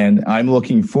heartwarming. And I'm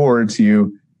looking forward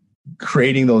to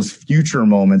creating those future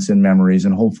moments and memories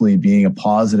and hopefully being a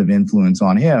positive influence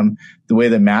on him the way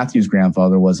that Matthew's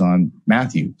grandfather was on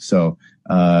Matthew. So,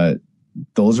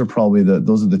 those are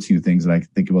the two things that I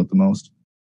think about the most.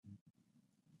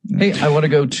 Hey, I want to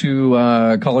go to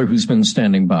a caller who's been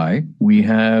standing by. We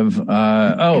have,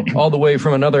 all the way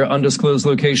from another undisclosed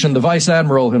location, the Vice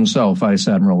Admiral himself, Vice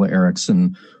Admiral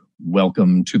Erickson.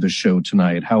 welcome to the show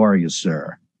tonight. How are you,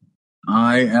 sir?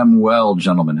 I am well,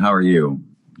 gentlemen. How are you?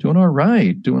 Doing all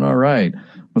right.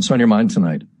 What's on your mind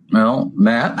tonight? Well,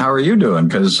 Matt, how are you doing?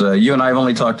 Because you and I have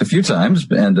only talked a few times,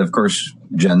 and of course,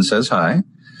 Jen says hi.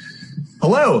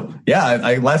 Hello.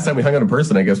 Yeah, last time we hung out in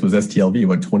person, I guess, was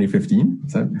STLV, 2015?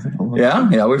 Is that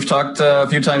Yeah. We've talked a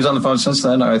few times on the phone since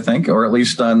then, I think, or at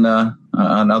least on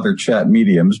other chat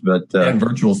mediums. But in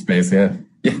virtual space, yeah.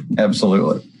 Yeah,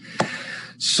 absolutely.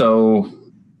 So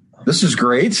this is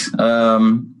great.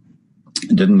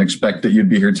 Didn't expect that you'd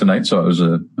be here tonight, so I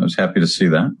was happy to see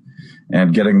that.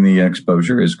 And getting the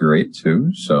exposure is great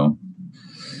too. So,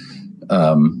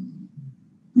 both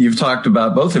of you have talked about,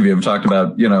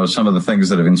 some of the things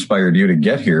that have inspired you to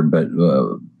get here, but,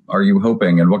 are you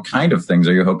hoping, and what kind of things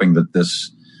are you hoping that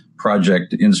this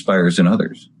project inspires in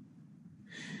others?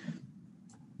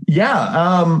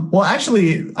 Yeah. Well,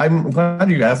 actually, I'm glad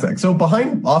you asked that. So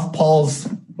off Paul's,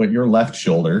 your left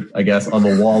shoulder, I guess, on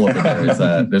the wall over there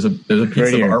there's a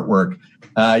piece of artwork.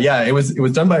 It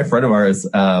was done by a friend of ours.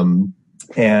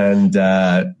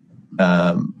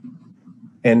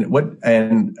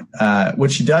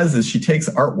 What she does is she takes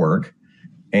artwork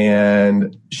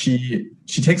and she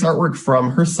takes artwork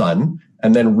from her son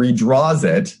and then redraws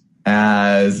it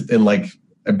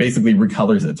basically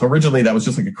recolors it. So originally that was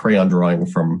just like a crayon drawing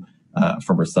from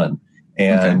her son.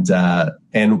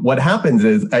 And what happens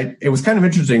is it was kind of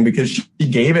interesting because she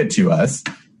gave it to us.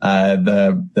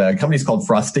 The company's called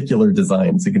Frosticular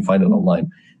Designs. You can find it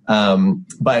online.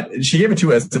 But she gave it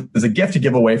to us as a gift to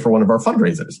give away for one of our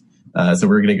fundraisers.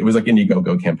 So it was like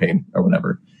Indiegogo campaign or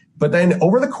whatever. But then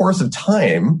over the course of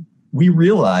time, we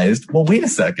realized, well, wait a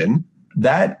second,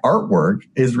 that artwork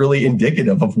is really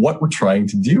indicative of what we're trying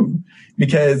to do,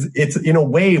 because it's, in a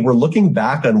way, we're looking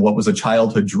back on what was a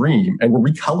childhood dream and we're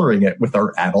recoloring it with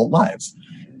our adult lives.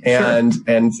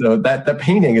 And so that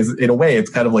painting is, in a way, it's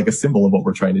kind of like a symbol of what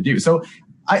we're trying to do. So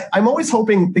I'm always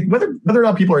hoping, whether or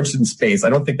not people are interested in space, I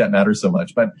don't think that matters so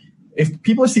much. But if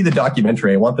people see the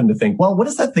documentary, I want them to think, well, what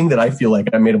is that thing that I feel like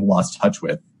I may have lost touch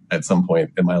with at some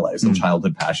point in my life, some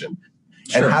childhood passion?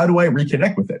 Sure. And how do I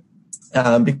reconnect with it?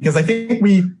 Because I think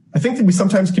that we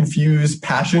sometimes confuse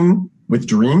passion with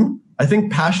dream. I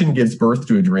think passion gives birth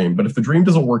to a dream, but if the dream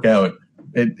doesn't work out,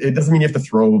 it doesn't mean you have to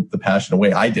throw the passion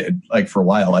away. I did. Like, for a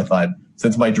while, I thought,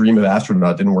 since my dream of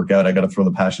astronaut didn't work out, I got to throw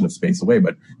the passion of space away.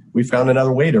 But we found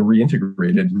another way to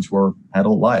reintegrate it into our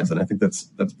adult lives, and I think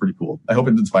that's pretty cool. I hope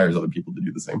it inspires other people to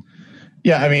do the same.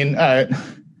 Yeah, I mean,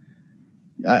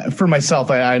 for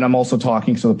myself, I'm also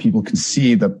talking so that people can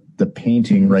see the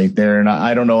painting right there. And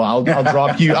I don't know, I'll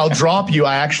drop you.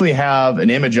 I actually have an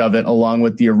image of it along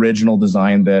with the original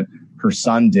design that her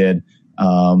son did.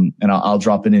 And I'll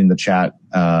drop it in the chat,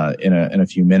 in a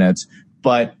few minutes.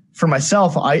 But for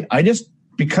myself, I just,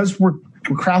 because we're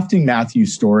crafting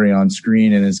Matthew's story on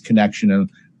screen and his connection of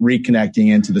reconnecting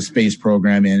into the space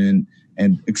program and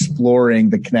exploring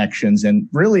the connections and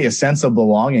really a sense of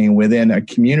belonging within a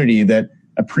community that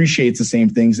appreciates the same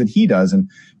things that he does. And,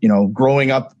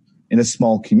 growing up in a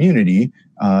small community,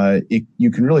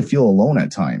 you can really feel alone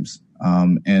at times.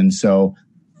 And so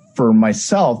for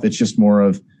myself, it's just more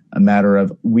of a matter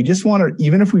of, we just want to,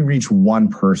 even if we reach one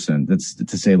person, that's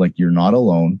to say, like, you're not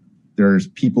alone. There's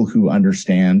people who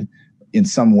understand in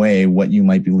some way what you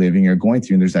might be living or going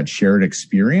through. And there's that shared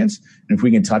experience. And if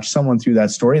we can touch someone through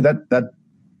that story, that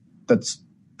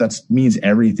means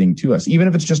everything to us, even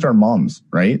if it's just our moms,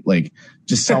 right? Like,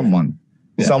 just someone,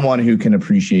 someone who can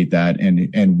appreciate that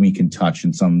and we can touch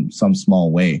in some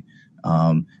small way.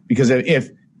 Because if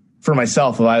for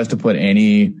myself, if I was to put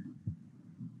any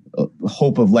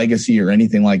hope of legacy or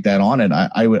anything like that on it,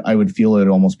 I would feel it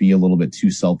almost be a little bit too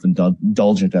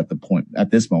self-indulgent at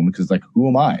this moment, because, like, who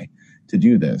am I to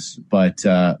do this? But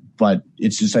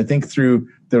it's just, I think through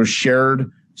those shared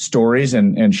stories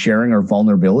and sharing our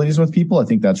vulnerabilities with people, I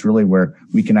think that's really where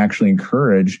we can actually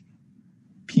encourage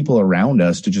people around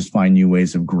us to just find new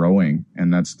ways of growing.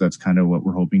 And that's kind of what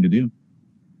we're hoping to do.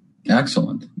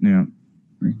 Excellent. Yeah.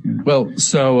 Well,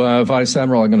 so Vice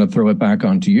Admiral, I'm going to throw it back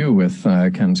onto you with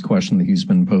Ken's question that he's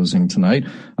been posing tonight.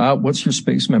 What's your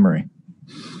space memory?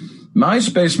 My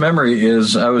space memory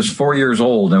is I was 4 years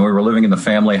old and we were living in the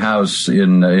family house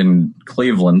in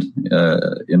Cleveland,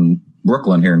 in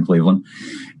Brooklyn here in Cleveland.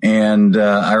 And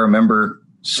I remember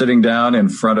sitting down in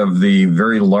front of the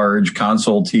very large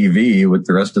console TV with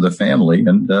the rest of the family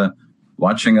and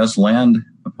watching us land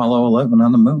Apollo 11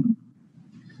 on the moon.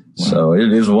 Wow. So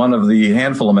it is one of the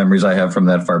handful of memories I have from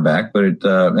that far back. But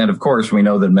and of course, we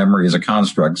know that memory is a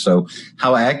construct. So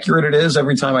how accurate it is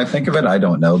every time I think of it, I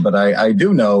don't know. But I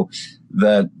do know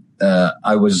that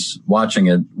I was watching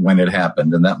it when it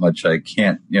happened, and that much I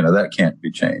can't, that can't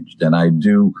be changed. And I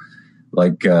do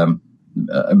I'm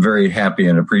very happy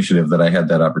and appreciative that I had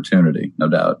that opportunity, no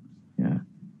doubt. Yeah.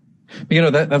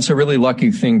 But, that's a really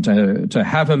lucky thing to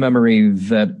have a memory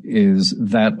that is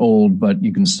that old, but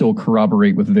you can still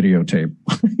corroborate with videotape,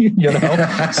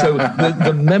 So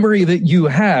the memory that you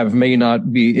have may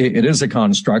not be, it is a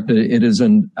construct. It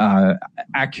isn't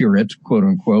accurate, quote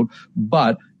unquote,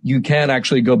 but you can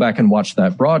actually go back and watch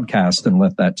that broadcast and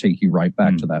let that take you right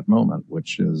back to that moment,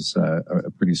 which is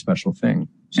a pretty special thing.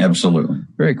 So, absolutely.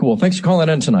 Very cool. Thanks for calling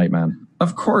in tonight, man.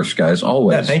 Of course, guys.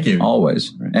 Always. Yeah, thank you.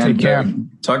 Always. Right. And take care.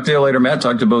 Talk to you later, Matt.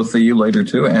 Talk to both of you later,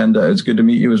 too. And it's good to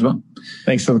meet you as well.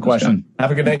 Thanks for the question.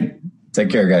 Have a good night.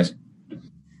 Take care, guys.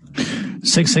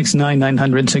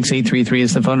 669-900-6833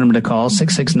 is the phone number to call,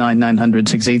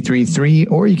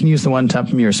 669-900-6833, or you can use the one tap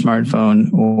from your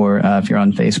smartphone, or if you're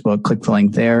on Facebook, click the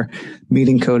link there.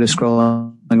 Meeting code is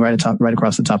scrolling right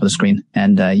across the top of the screen,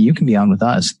 and you can be on with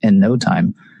us in no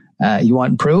time. You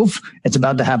want proof? It's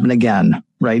about to happen again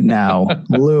right now.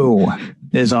 Lou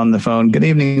is on the phone. Good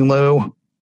evening, Lou.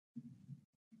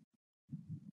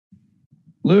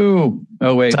 Lou.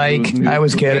 Oh, wait. Psych. I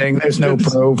was kidding. There's no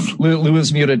proof. Lou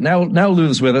is muted. Now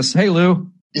Lou's with us. Hey,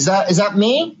 Lou. Is that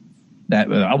me? I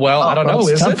don't know.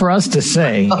 It's tough for us to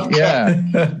say. Okay.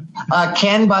 Yeah.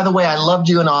 Ken, by the way, I loved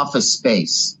you in Office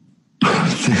Space.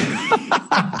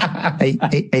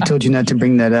 I told you not to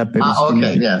bring that up.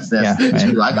 Okay. Yes. That's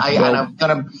true.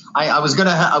 I was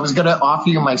gonna offer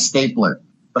you my stapler,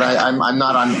 but I'm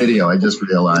not on video. I just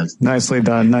realized. Nicely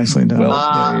done.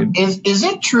 Well, is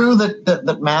it true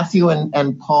that Matthew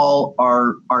and Paul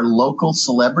are local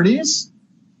celebrities?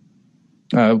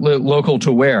 Local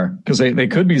to where? Because they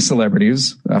could be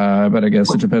celebrities, but I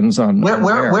guess it depends on where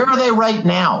are they right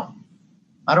now?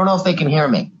 I don't know if they can hear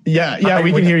me. Yeah,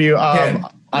 we can hear you.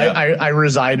 I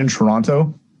reside in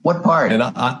Toronto. What part? And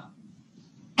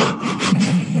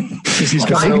he's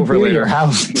coming over later. Your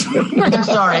house. I'm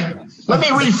sorry. Let me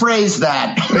rephrase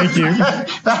that. Thank you.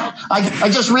 I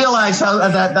just realized how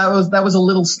that was a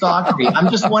little stalkery.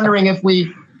 I'm just wondering if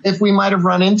we might have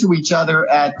run into each other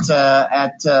at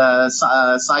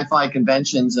sci-fi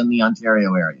conventions in the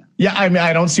Ontario area. Yeah, I mean,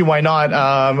 I don't see why not.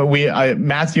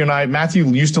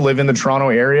 Matthew used to live in the Toronto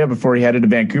area before he headed to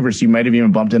Vancouver, so you might have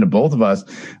even bumped into both of us.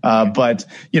 But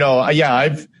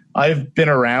I've been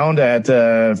around at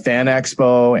Fan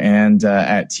Expo and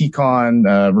at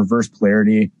TCon, Reverse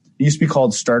Polarity. It used to be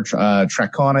called Star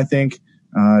Trek Con, I think.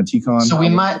 TCon. So we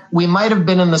might have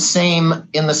been in the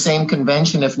same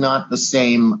convention, if not the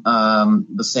same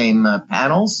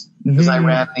panels, because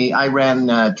I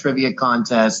ran trivia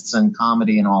contests and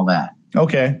comedy and all that.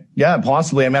 Okay, yeah,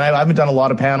 possibly. I mean, I haven't done a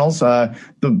lot of panels.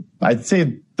 I'd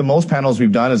say the most panels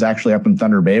we've done is actually up in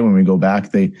Thunder Bay. When we go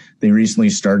back, they recently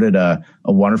started a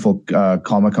wonderful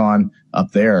Comic-Con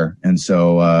up there, and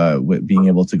so being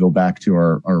able to go back to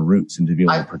our roots and to be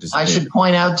able to participate. I should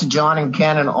point out to John and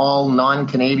Ken and all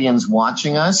non-Canadians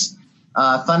watching us,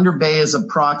 Thunder Bay is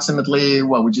approximately,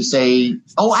 what would you say?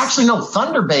 Oh, actually, no,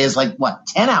 Thunder Bay is 10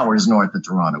 hours north of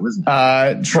Toronto, isn't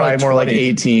it? Try more like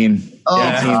 18. Oh,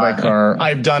 18 by car.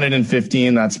 I've done it in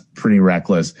 15. That's pretty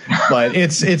reckless, but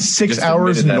it's 6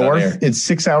 hours north. It's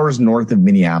 6 hours north of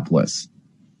Minneapolis.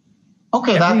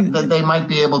 Okay, that they might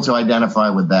be able to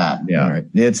identify with that. Yeah, right.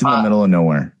 It's in the middle of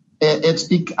nowhere.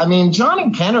 John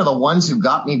and Ken are the ones who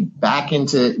got me back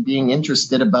into being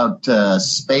interested about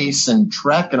space and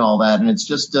Trek and all that, and it's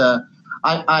just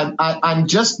I'm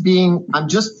just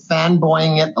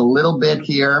fanboying it a little bit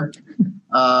here,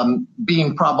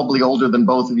 being probably older than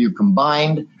both of you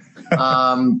combined.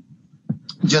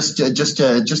 Just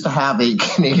to have a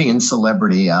Canadian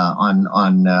celebrity on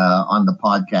the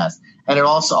podcast, and it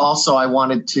also I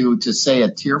wanted to say a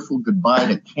tearful goodbye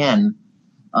to Ken.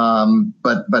 But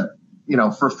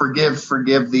forgive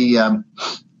the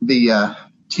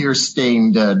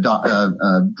tear-stained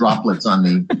droplets on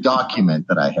the document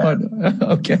that I had.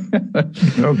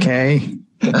 Okay.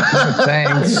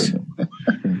 Thanks.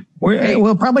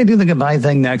 We'll probably do the goodbye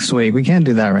thing next week. We can't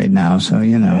do that right now, so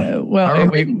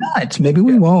maybe not. Maybe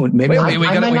we won't. Maybe we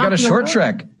got a short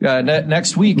trek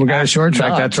next week. We got a short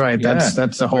trek. That's right. Yeah.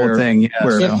 That's the whole thing. Yeah.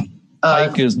 Where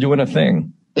Mike is doing a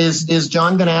thing. Is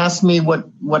John going to ask me what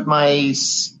my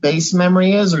space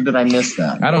memory is, or did I miss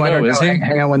that? I don't know. Is he?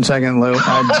 Hang on one second, Lou.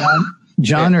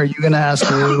 John, are you going to ask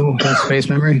Lou his space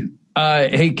memory?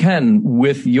 Hey, Ken,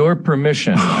 with your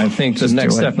permission, I think the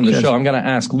next step in the show, I'm going to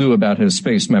ask Lou about his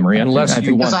space memory, unless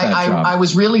you want that job. I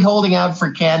was really holding out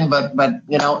for Ken, but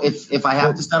you know, if I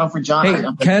have to settle for John. Hey,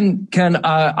 Ken,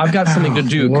 I've got something to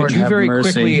do. Lord, could you very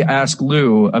quickly ask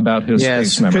Lou about his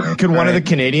space memory? Could one of the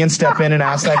Canadians step in and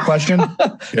ask that question?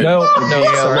 No,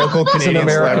 local Canadian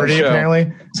celebrity, show.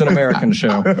 Apparently. It's an American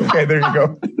show. Okay, there you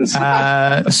go.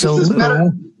 So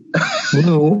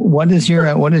Lou, what is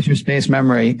your space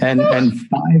memory? And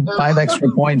five extra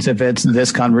points if it's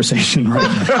this conversation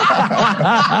right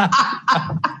now.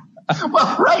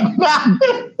 Well, right now,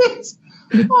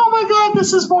 oh my God,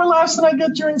 this is more laughs than I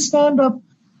get during stand-up.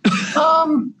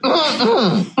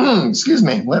 Excuse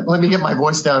me. Let me get my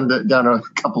voice down a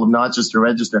couple of notches to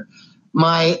register.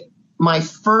 My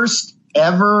first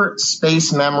ever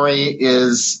space memory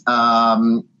is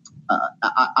I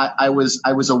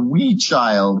was a wee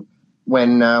child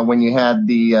when you had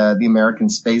the American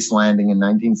space landing in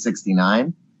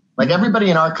 1969. Like, everybody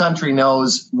in our country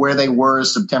knows where they were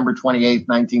September 28th,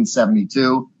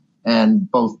 1972,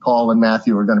 and both Paul and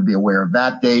Matthew are going to be aware of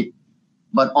that date.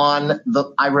 But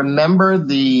I remember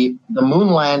the moon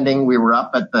landing. We were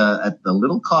up at the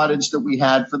little cottage that we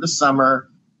had for the summer,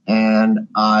 and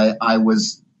I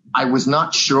was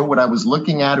not sure what I was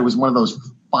looking at. It was one of those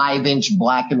 5-inch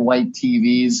black and white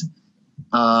TVs.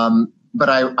 But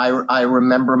I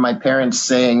remember my parents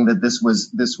saying that this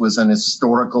was an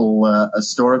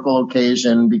historical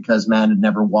occasion because man had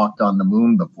never walked on the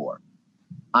moon before.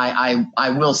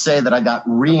 I will say that I got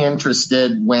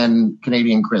reinterested when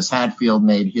Canadian Chris Hadfield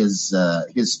made his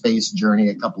space journey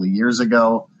a couple of years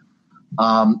ago.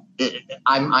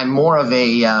 I'm more of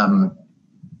a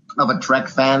Trek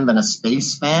fan than a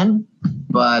space fan,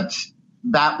 but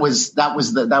that was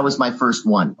my first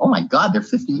one. Oh my God, they're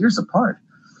 50 years apart.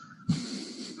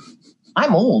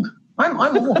 I'm old. I'm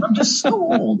old. I'm just so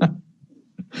old.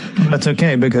 That's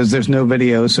okay because there's no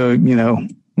video, so you know.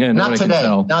 Yeah, not today.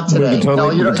 Not today. You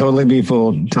could totally be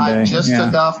fooled today. I just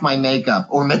took off my makeup,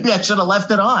 or maybe I should have left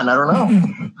it on. I don't know.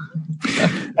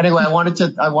 Anyway, I wanted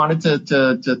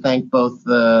to thank both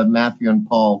Matthew and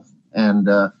Paul and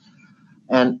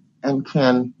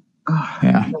Ken.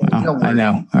 Yeah, well, I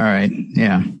know. All right.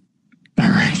 Yeah. All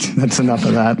right. That's enough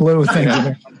of that. Lou, thank you very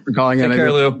much for calling in. Take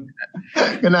care, Lou.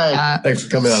 Good night. Thanks for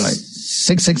coming on.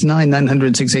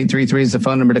 669-900-6833 is the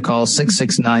phone number to call,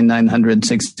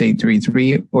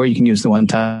 669-900-6833, or you can use the one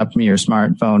tap from your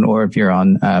smartphone, or if you're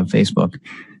on Facebook,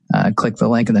 click the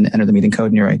link and then enter the meeting code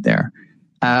and you're right there.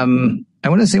 I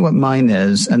want to say what mine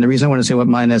is, and the reason I want to say what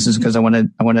mine is because I want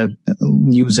to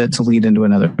use it to lead into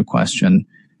another question.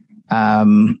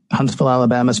 Huntsville,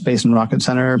 Alabama Space and Rocket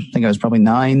Center. I think I was probably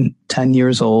 9, 10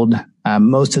 years old.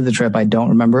 Most of the trip I don't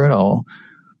remember at all.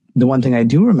 The one thing I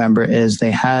do remember is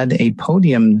they had a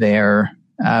podium there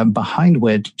behind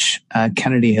which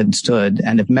Kennedy had stood.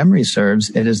 And if memory serves,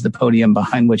 it is the podium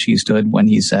behind which he stood when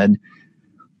he said,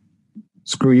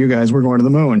 "Screw you guys, we're going to the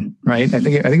moon." Right? I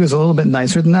think it was a little bit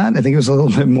nicer than that. I think it was a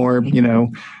little bit more,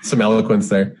 some eloquence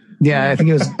there. Yeah, I think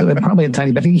it was probably a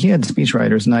tiny bit. I think he had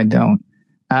speechwriters and I don't.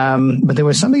 But there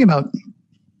was something about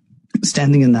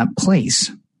standing in that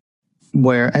place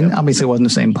where, and obviously it wasn't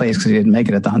the same place because he didn't make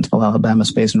it at the Huntsville, Alabama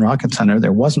Space and Rocket Center.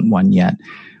 There wasn't one yet,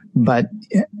 but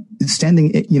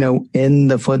standing, in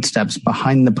the footsteps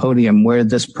behind the podium where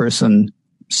this person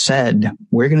said,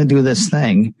 "We're going to do this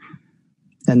thing."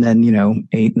 And then,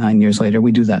 8, 9 years later,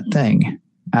 we do that thing.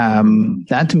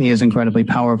 That to me is incredibly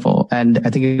powerful. And I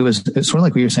think it's sort of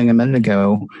like what you were saying a minute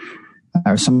ago,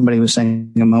 or somebody was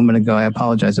saying a moment ago. I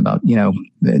apologize about,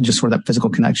 just sort of that physical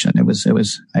connection. I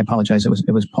apologize. It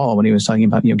was Paul when he was talking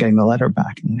about, getting the letter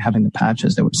back and having the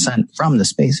patches that were sent from the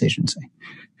space agency.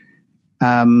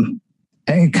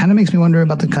 It kind of makes me wonder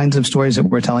about the kinds of stories that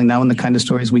we're telling now and the kind of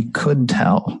stories we could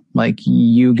tell. Like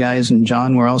you guys and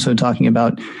John were also talking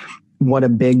about what a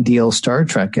big deal Star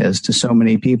Trek is to so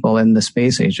many people in the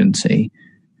space agency.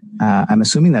 I'm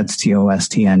assuming that's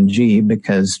TOS-TNG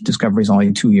because Discovery is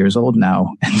only 2 years old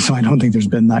now. And so I don't think there's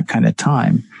been that kind of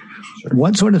time. Sure.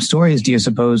 What sort of stories do you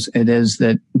suppose it is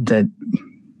that I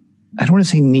don't want to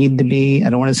say need to be, I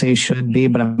don't want to say should be,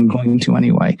 but I'm going to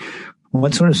anyway.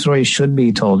 What sort of stories should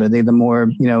be told? Are they the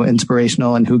more,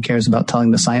 inspirational and who cares about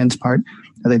telling the science part?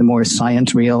 Are they the more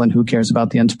science real and who cares about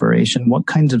the inspiration? What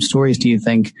kinds of stories do you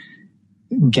think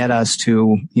get us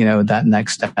to, that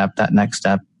next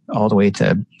step, all the way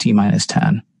to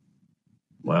T-10?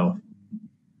 Wow.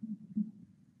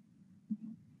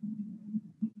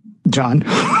 John,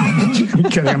 I'm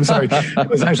kidding. I'm sorry. It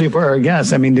was actually for our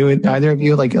guests. I mean, do either of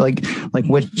you like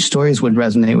which stories would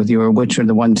resonate with you, or which are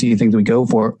the ones you think we go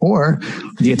for, or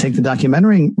do you take the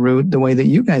documentary route the way that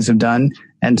you guys have done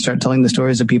and start telling the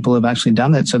stories of people who've actually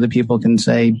done it so that people can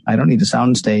say, I don't need a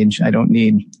sound stage. I don't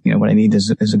need, what I need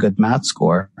is a good math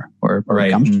score or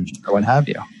right. or what have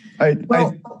you. Go ahead,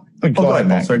 Paul.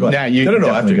 Sorry, go ahead. Yeah,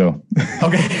 no, have to go.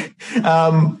 Okay.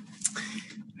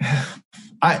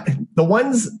 The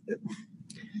ones,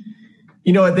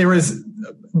 there was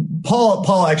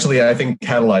Paul actually, I think,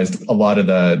 catalyzed a lot of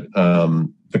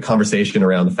the conversation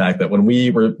around the fact that when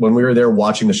we were there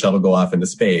watching the shuttle go off into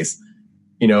space,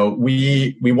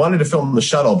 we wanted to film the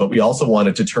shuttle, but we also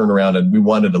wanted to turn around and we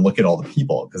wanted to look at all the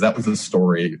people, because that was a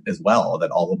story as well,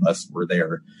 that all of us were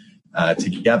there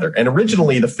together. And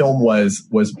originally the film was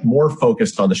more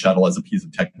focused on the shuttle as a piece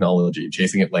of technology.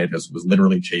 Chasing Atlantis was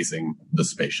literally chasing the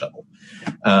space shuttle.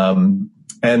 And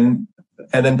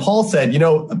then Paul said,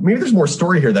 maybe there's more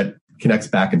story here that connects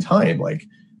back in time. Like,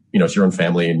 it's your own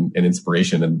family and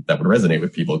inspiration, and that would resonate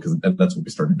with people, because that's what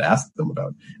we started to ask them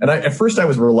about. And at first I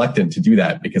was reluctant to do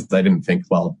that, because I didn't think,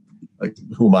 well, like,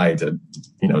 who am I to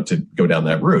go down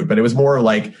that route? But it was more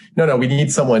like, no, we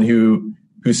need someone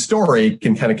whose story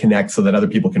can kind of connect so that other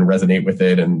people can resonate with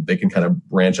it and they can kind of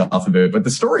branch off of it. But the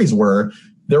stories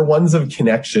they're ones of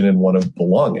connection and one of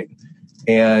belonging.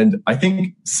 And I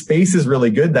think space is really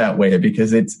good that way,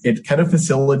 because it kind of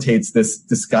facilitates this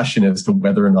discussion as to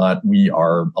whether or not we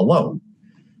are alone.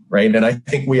 Right. And I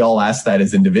think we all ask that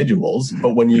as individuals.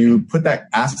 But when you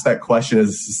ask that question as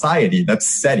a society,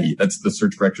 that's SETI. That's the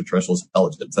Search for Extraterrestrial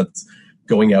Intelligence. That's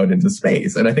going out into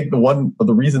space. And I think one of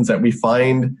the reasons that we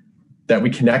find that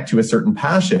we connect to a certain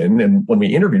passion, and when we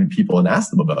interviewed people and asked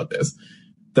them about this,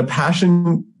 the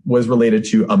passion was related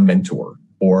to a mentor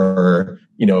or,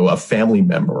 a family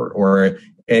member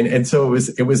and so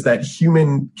it was that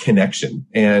human connection.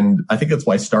 And I think that's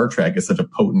why Star Trek is such a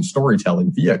potent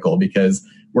storytelling vehicle, because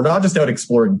we're not just out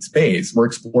exploring space, we're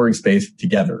exploring space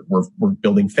together. We're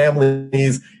building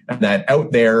families, and that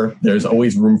out there's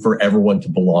always room for everyone to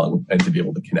belong and to be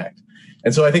able to connect.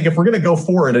 And so I think if we're going to go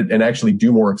forward and actually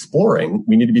do more exploring,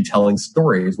 we need to be telling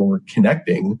stories where we're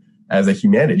connecting as a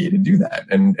humanity to do that,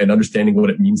 and understanding what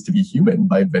it means to be human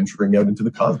by venturing out into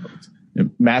the cosmos.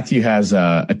 Matthew has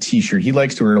a t-shirt. He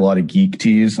likes to wear a lot of geek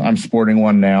tees. I'm sporting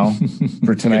one now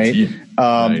for tonight.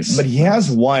 Nice. But he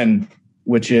has one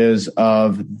which is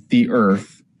of the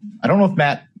Earth. I don't know if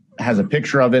Matt has a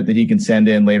picture of it that he can send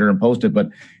in later and post it, but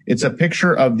it's a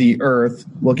picture of the Earth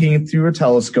looking through a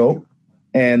telescope,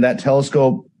 and that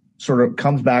telescope sort of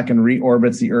comes back and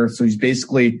reorbits the Earth. So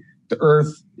the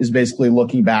Earth is basically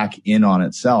looking back in on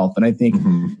itself. And I think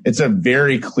it's a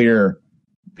very clear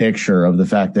picture of the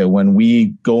fact that when we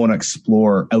go and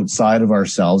explore outside of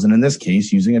ourselves, and in this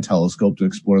case, using a telescope to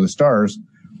explore the stars,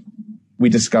 we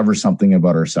discover something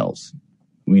about ourselves.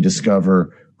 We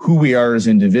discover who we are as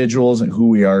individuals and who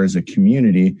we are as a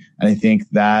community. And I think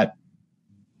that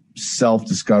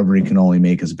self-discovery can only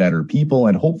make us better people,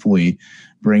 and hopefully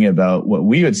bring about what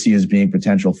we would see as being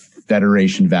potential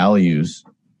Federation values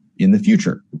in the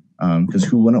future. Because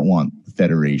who wouldn't want the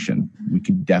Federation? We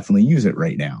could definitely use it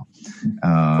right now.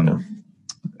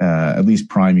 At least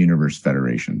Prime Universe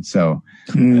Federation. So,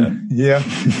 yeah.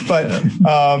 But,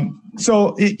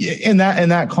 so in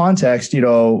that context,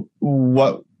 when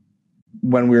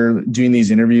we're doing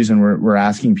these interviews and we're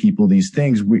asking people these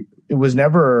things, it was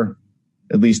never,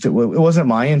 at least it wasn't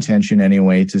my intention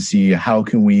anyway, to see how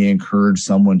can we encourage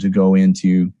someone to go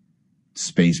into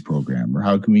space program, or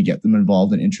how can we get them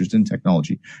involved and interested in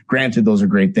technology. Granted, those are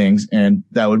great things, and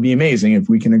that would be amazing if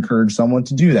we can encourage someone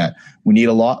to do that. We need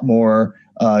a lot more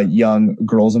young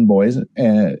girls and boys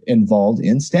involved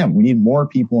in STEM. We need more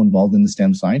people involved in the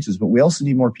STEM sciences, but we also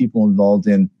need more people involved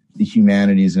in the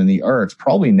humanities and the arts,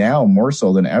 probably now more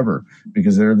so than ever,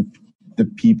 because they're the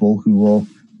people who will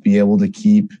be able to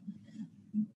keep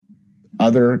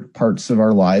other parts of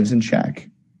our lives in check.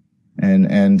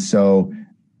 And so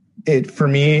for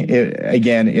me,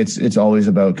 it's always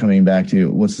about coming back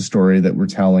to what's the story that we're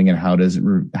telling, and how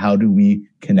do we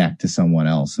connect to someone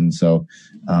else? And so,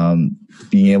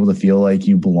 being able to feel like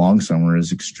you belong somewhere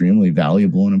is extremely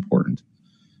valuable and important.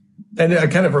 And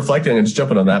kind of reflecting and just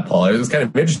jumping on that, Paul, it was kind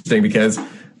of interesting because,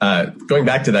 going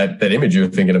back to that image you were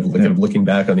thinking of, kind of looking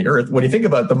back on the Earth, when you think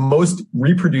about the most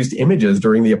reproduced images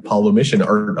during the Apollo mission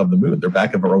are of the moon. They're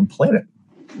back of our own planet.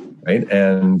 Right.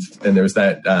 And there's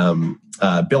that,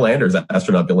 Bill Anders,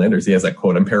 astronaut Bill Anders, he has that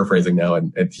quote, I'm paraphrasing now,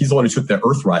 and he's the one who took the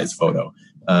Earthrise photo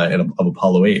of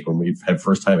Apollo 8 when we had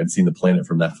first time had seen the planet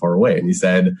from that far away. And he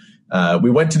said, we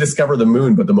went to discover the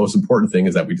moon, but the most important thing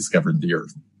is that we discovered the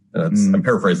Earth. I'm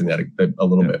paraphrasing that a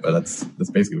little bit, but that's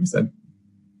basically what he said.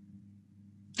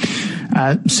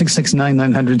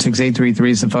 669-900-6833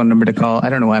 is the phone number to call. I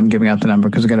don't know why I'm giving out the number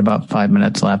because we've got about 5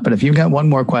 minutes left. But if you've got one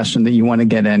more question that you want to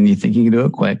get in, you think you can do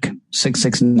it quick,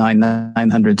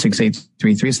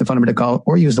 669-900-6833 is the phone number to call,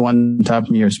 or use the one top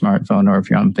from your smartphone, or if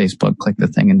you're on Facebook, click the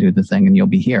thing and do the thing and you'll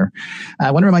be here.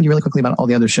 I want to remind you really quickly about all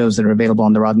the other shows that are available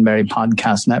on the Roddenberry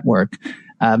Podcast Network,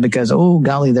 because, oh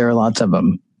golly, there are lots of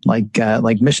them.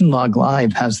 Like Mission Log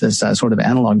Live has this sort of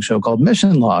analog show called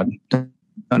Mission Log.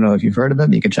 Don't know if you've heard of it,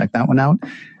 but you can check that one out.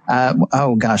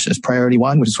 There's Priority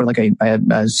One, which is sort of like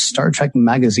a Star Trek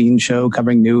magazine show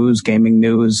covering news, gaming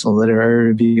news, literary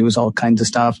reviews, all kinds of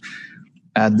stuff.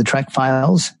 The Trek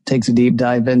Files takes a deep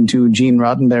dive into Gene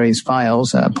Roddenberry's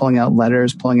files, pulling out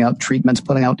letters, pulling out treatments,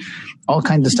 pulling out all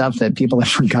kinds of stuff that people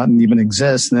have forgotten even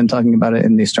exists, and then talking about it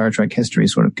in the Star Trek history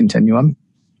sort of continuum.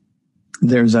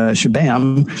 There's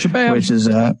Shabam, which is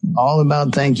all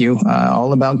about,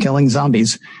 all about killing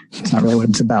zombies. It's not really what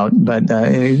it's about, but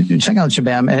check out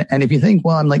Shabam. And if you think,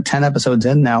 well, I'm like 10 episodes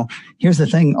in now, here's the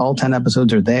thing, all 10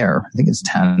 episodes are there. I think it's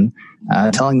 10,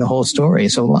 telling the whole story.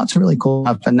 So lots of really cool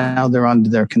stuff. And now they're on to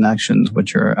their connections,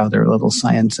 which are other little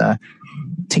science,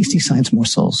 tasty science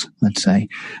morsels, let's say.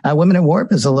 Women at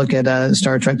Warp is a look at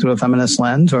Star Trek through a feminist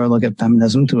lens, or a look at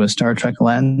feminism through a Star Trek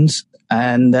lens.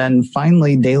 And then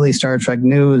finally, Daily Star Trek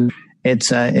News. It's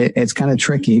kind of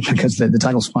tricky because the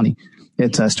title's funny.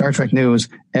 It's Star Trek News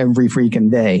every freaking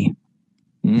day.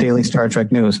 Daily Star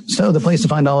Trek News. So the place to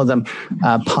find all of them,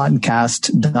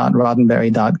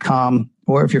 podcast.roddenberry.com,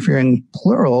 or if you're fearing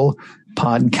plural,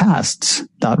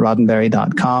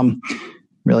 podcasts.roddenberry.com.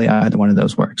 Really, either one of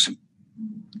those works.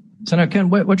 So now, Ken,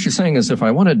 what you're saying is if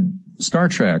I wanted Star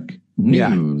Trek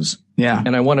news,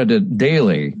 and I wanted it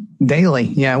daily. Daily,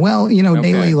 yeah. Well,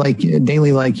 okay.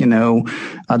 daily, like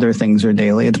other things are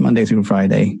daily. It's Monday through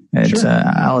Friday. It's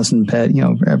Allison Pitt.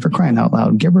 For crying out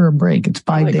loud, give her a break. It's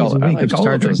 5 days a week of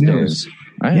Star Trek news.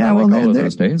 All of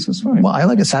those days. It's fine. Well, I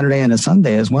like a Saturday and a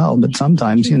Sunday as well, but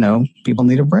sometimes people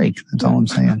need a break. That's all I'm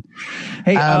saying.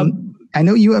 Hey, I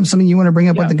know you have something you want to bring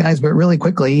up with the guys, but really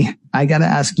quickly, I got to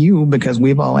ask you, because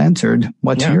we've all answered.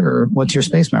 What's your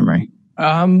space memory?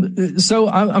 So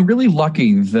I'm really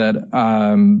lucky that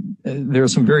there are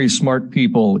some very smart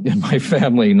people in my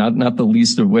family, not the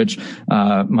least of which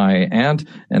my aunt,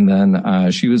 and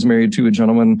then she was married to a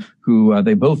gentleman who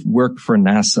they both worked for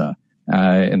NASA.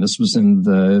 And this was in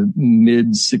the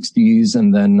mid 60s.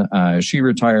 And then she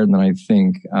retired. And then I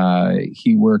think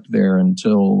he worked there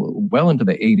until well into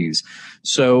the 80s.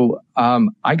 So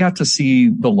I got to see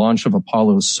the launch of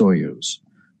Apollo-Soyuz.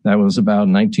 That was about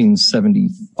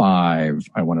 1975,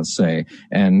 I want to say.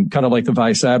 And kind of like the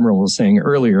Vice Admiral was saying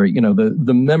earlier,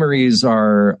 the memories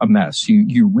are a mess.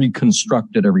 You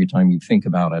reconstruct it every time you think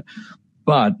about it.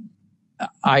 But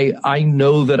I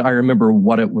know that I remember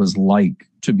what it was like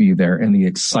to be there and the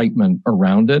excitement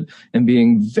around it, and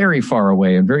being very far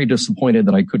away and very disappointed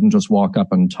that I couldn't just walk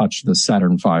up and touch the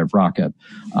Saturn V rocket.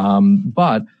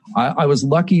 But I was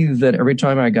lucky that every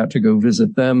time I got to go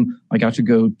visit them, I got to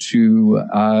go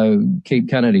to Cape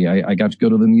Kennedy. I got to go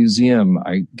to the museum.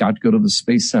 I got to go to the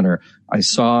Space Center. I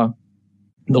saw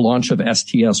the launch of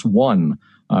STS-1.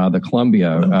 The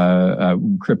Columbia,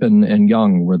 Crippen and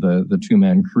Young were the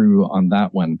two-man crew on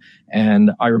that one.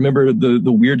 And I remember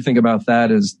the weird thing about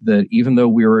that is that even though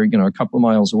we were, a couple of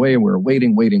miles away and we were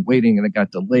waiting, and it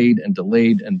got delayed. And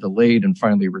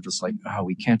finally we're just like,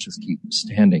 we can't just keep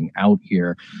standing out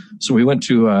here. So we went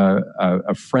to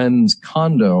a friend's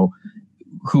condo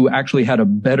who actually had a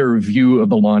better view of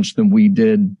the launch than we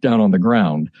did down on the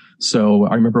ground. So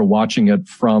I remember watching it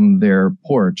from their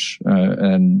porch,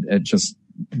 and it just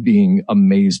being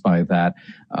amazed by that.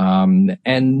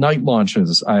 And night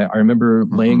launches. I remember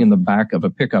laying in the back of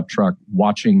a pickup truck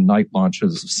watching night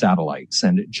launches of satellites,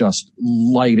 and it just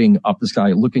lighting up the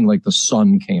sky, looking like the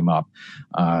sun came up.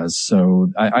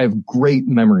 So I have great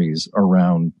memories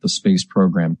around the space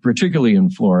program, particularly in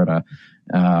Florida.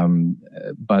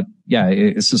 But yeah,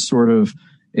 it's just sort of,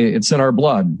 it's in our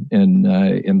blood in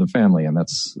the family, and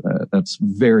that's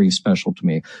very special to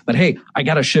me. But hey, I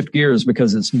got to shift gears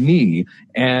because it's me,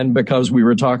 and because we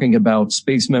were talking about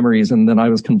space memories, and then I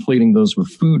was completing those with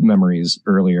food memories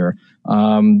earlier.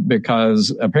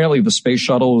 Because apparently the space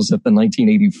shuttle was at the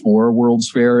 1984 World's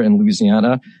Fair in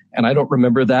Louisiana, and I don't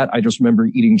remember that. I just remember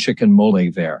eating chicken mole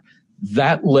there.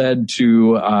 That led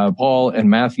to Paul and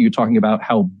Matthew talking about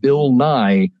how Bill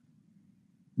Nye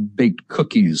baked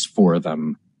cookies for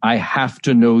them. I have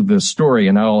to know this story,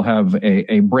 and I'll have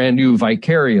a brand new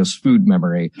vicarious food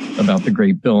memory about the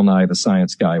great Bill Nye, the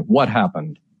science guy. What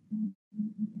happened?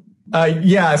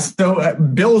 Yeah. So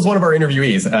Bill was one of our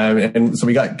interviewees. And so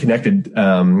we got connected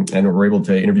and were able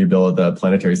to interview Bill at the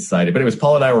Planetary Society. But it was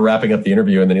Paul and I were wrapping up the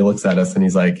interview, and then he looks at us and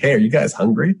he's like, "Hey, are you guys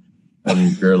hungry?"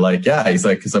 And we were like, "Yeah." He's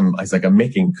like, I'm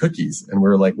making cookies. And we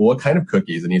were like, "Well, what kind of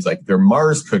cookies?" And he's like, "They're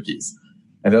Mars cookies."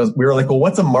 And we were like, "Well,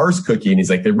 what's a Mars cookie?" And he's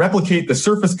like, "They replicate the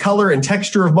surface color and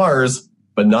texture of Mars,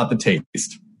 but not the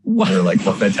taste." What? We were like,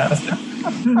 "Well, fantastic."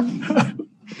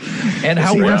 And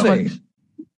how were they?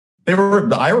 They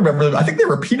were, I remember, I think they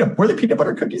were were they peanut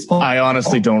butter cookies, Paul? I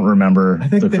honestly don't remember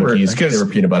the cookies because they were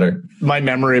peanut butter. My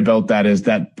memory about that is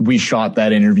that we shot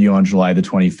that interview on July the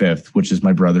 25th, which is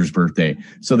my brother's birthday.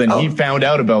 So then he found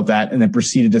out about that and then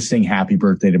proceeded to sing happy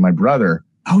birthday to my brother.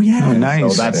 Oh yeah. Oh,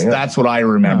 nice. So that's what I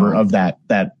remember of that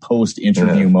post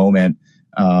interview moment.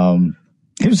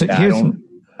 Here's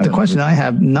the question I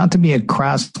have, not to be a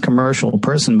crass commercial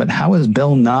person, but how is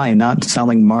Bill Nye not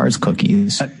selling Mars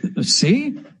cookies?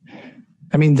 See?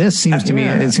 I mean, this seems to me,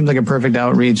 it seems like a perfect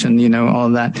outreach and, all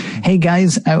of that. Hey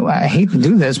guys, I hate to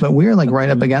do this, but we're like right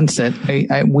up against it.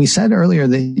 We said earlier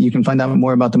that you can find out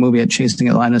more about the movie at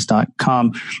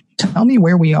chasingatlantis.com. Tell me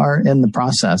where we are in the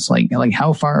process. Like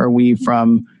how far are we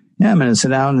from, I'm going to sit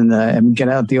down and get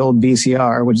out the old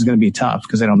VCR, which is going to be tough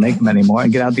because they don't make them anymore,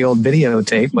 and get out the old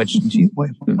videotape, which, what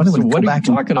are you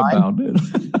talking about?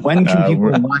 When can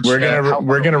people watch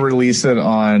We're going to release it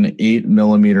on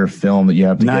 8mm film that you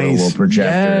have to get a little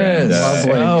projector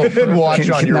and watch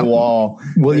on your wall.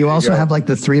 Will you also have like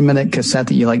the 3-minute cassette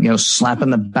that you slap in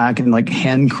the back and like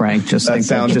hand crank? That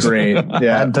sounds great.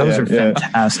 Yeah. Those are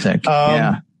fantastic.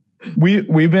 We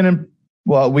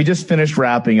just finished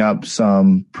wrapping up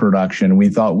some production. We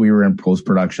thought we were in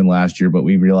post-production last year, but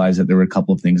we realized that there were a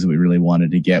couple of things that we really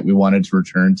wanted to get. We wanted to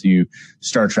return to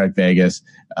Star Trek Vegas,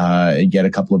 and get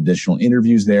a couple of additional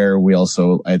interviews there. We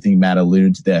also, I think Matt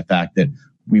alluded to the fact that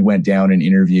we went down and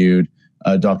interviewed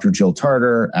Dr. Jill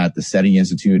Tarter at the SETI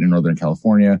Institute in Northern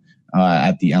California,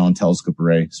 at the Allen Telescope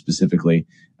Array specifically.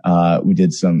 We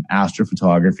did some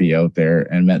astrophotography out there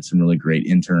and met some really great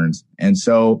interns. And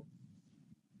so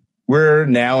we're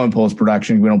now in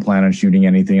post-production. We don't plan on shooting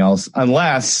anything else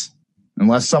unless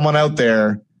someone out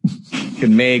there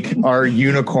can make our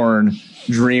unicorn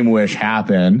dream wish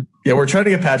happen. Yeah, we're trying to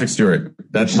get Patrick Stewart.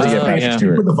 That's to get Patrick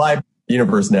Stewart. We're the Vibe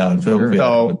universe now.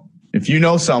 So if you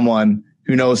know someone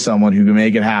who knows someone who can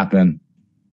make it happen,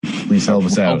 please help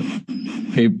us out.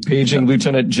 Paging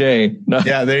Lieutenant J. No.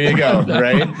 Yeah, there you go.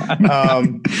 Right.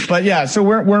 But yeah, so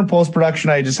we're in post-production.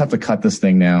 I just have to cut this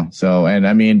thing now. So, and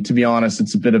I mean, to be honest,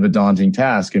 it's a bit of a daunting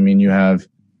task. I mean, you have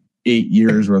 8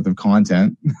 years worth of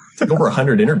content. It's like over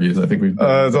 100 interviews. I think we've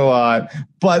done. It's a lot.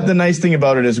 But the nice thing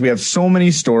about it is we have so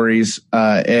many stories,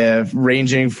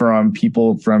 ranging from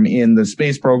people from in the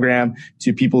space program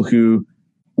to people who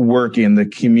work in the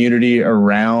community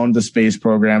around the space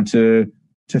program to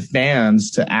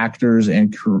fans, to actors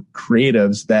and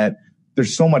creatives, that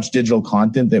there's so much digital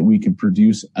content that we can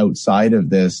produce outside of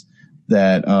this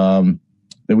that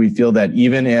we feel that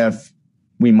even if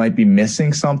we might be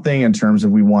missing something in terms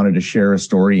of we wanted to share a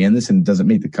story in this and it doesn't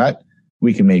make the cut,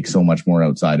 we can make so much more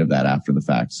outside of that after the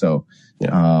fact. So,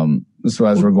 so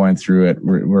as we're going through it,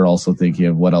 we're also thinking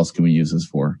of what else can we use this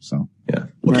for. So, yeah,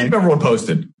 we'll keep everyone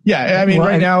posted. Yeah. I mean,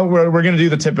 right now we're going to do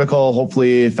the typical,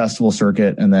 hopefully, festival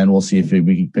circuit, and then we'll see if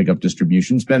we can pick up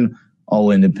distribution. It's been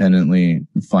all independently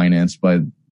financed by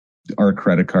our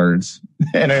credit cards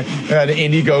and an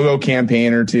Indiegogo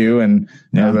campaign or two, and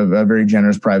a very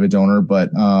generous private donor. But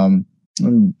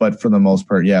for the most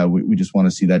part, we just want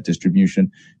to see that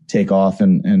distribution take off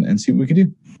and see what we can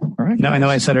do. All right. Now, I know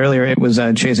I said earlier it was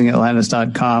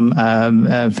chasingatlantis.com,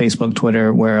 Facebook,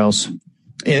 Twitter, where else?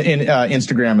 In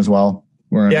Instagram as well.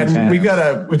 We've got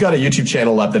a YouTube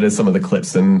channel up that is some of the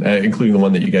clips, and including the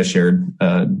one that you guys shared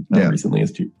recently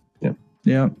as too.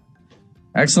 Yeah.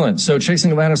 Excellent. So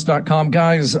chasingatlantis.com,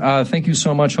 guys, thank you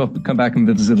so much. Hope to come back and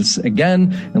visit us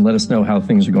again and let us know how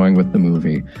things are going with the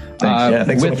movie.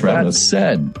 Thanks so much for having us. With that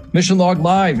said, Mission Log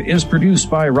Live is produced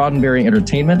by Roddenberry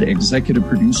Entertainment, executive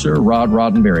producer Rod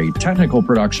Roddenberry. Technical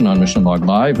production on Mission Log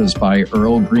Live is by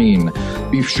Earl Green.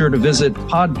 Be sure to visit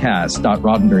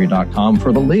podcast.roddenberry.com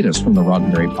for the latest from the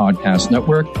Roddenberry Podcast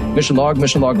Network. Mission Log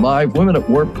Live, Women at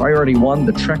Warp, Priority 1,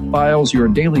 The Trek Files, your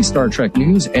daily Star Trek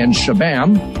news, and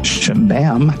Shabam.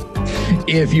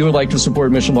 If you would like to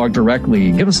support Mission Log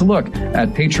directly, give us a look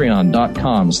at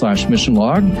patreon.com/Mission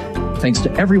Log. Thanks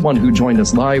to everyone who joined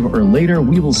us live or later.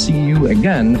 We will see you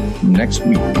again next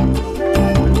week.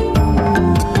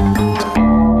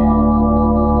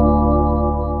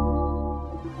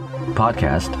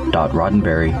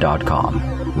 Podcast.roddenberry.com,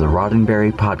 the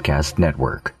Roddenberry Podcast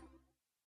Network.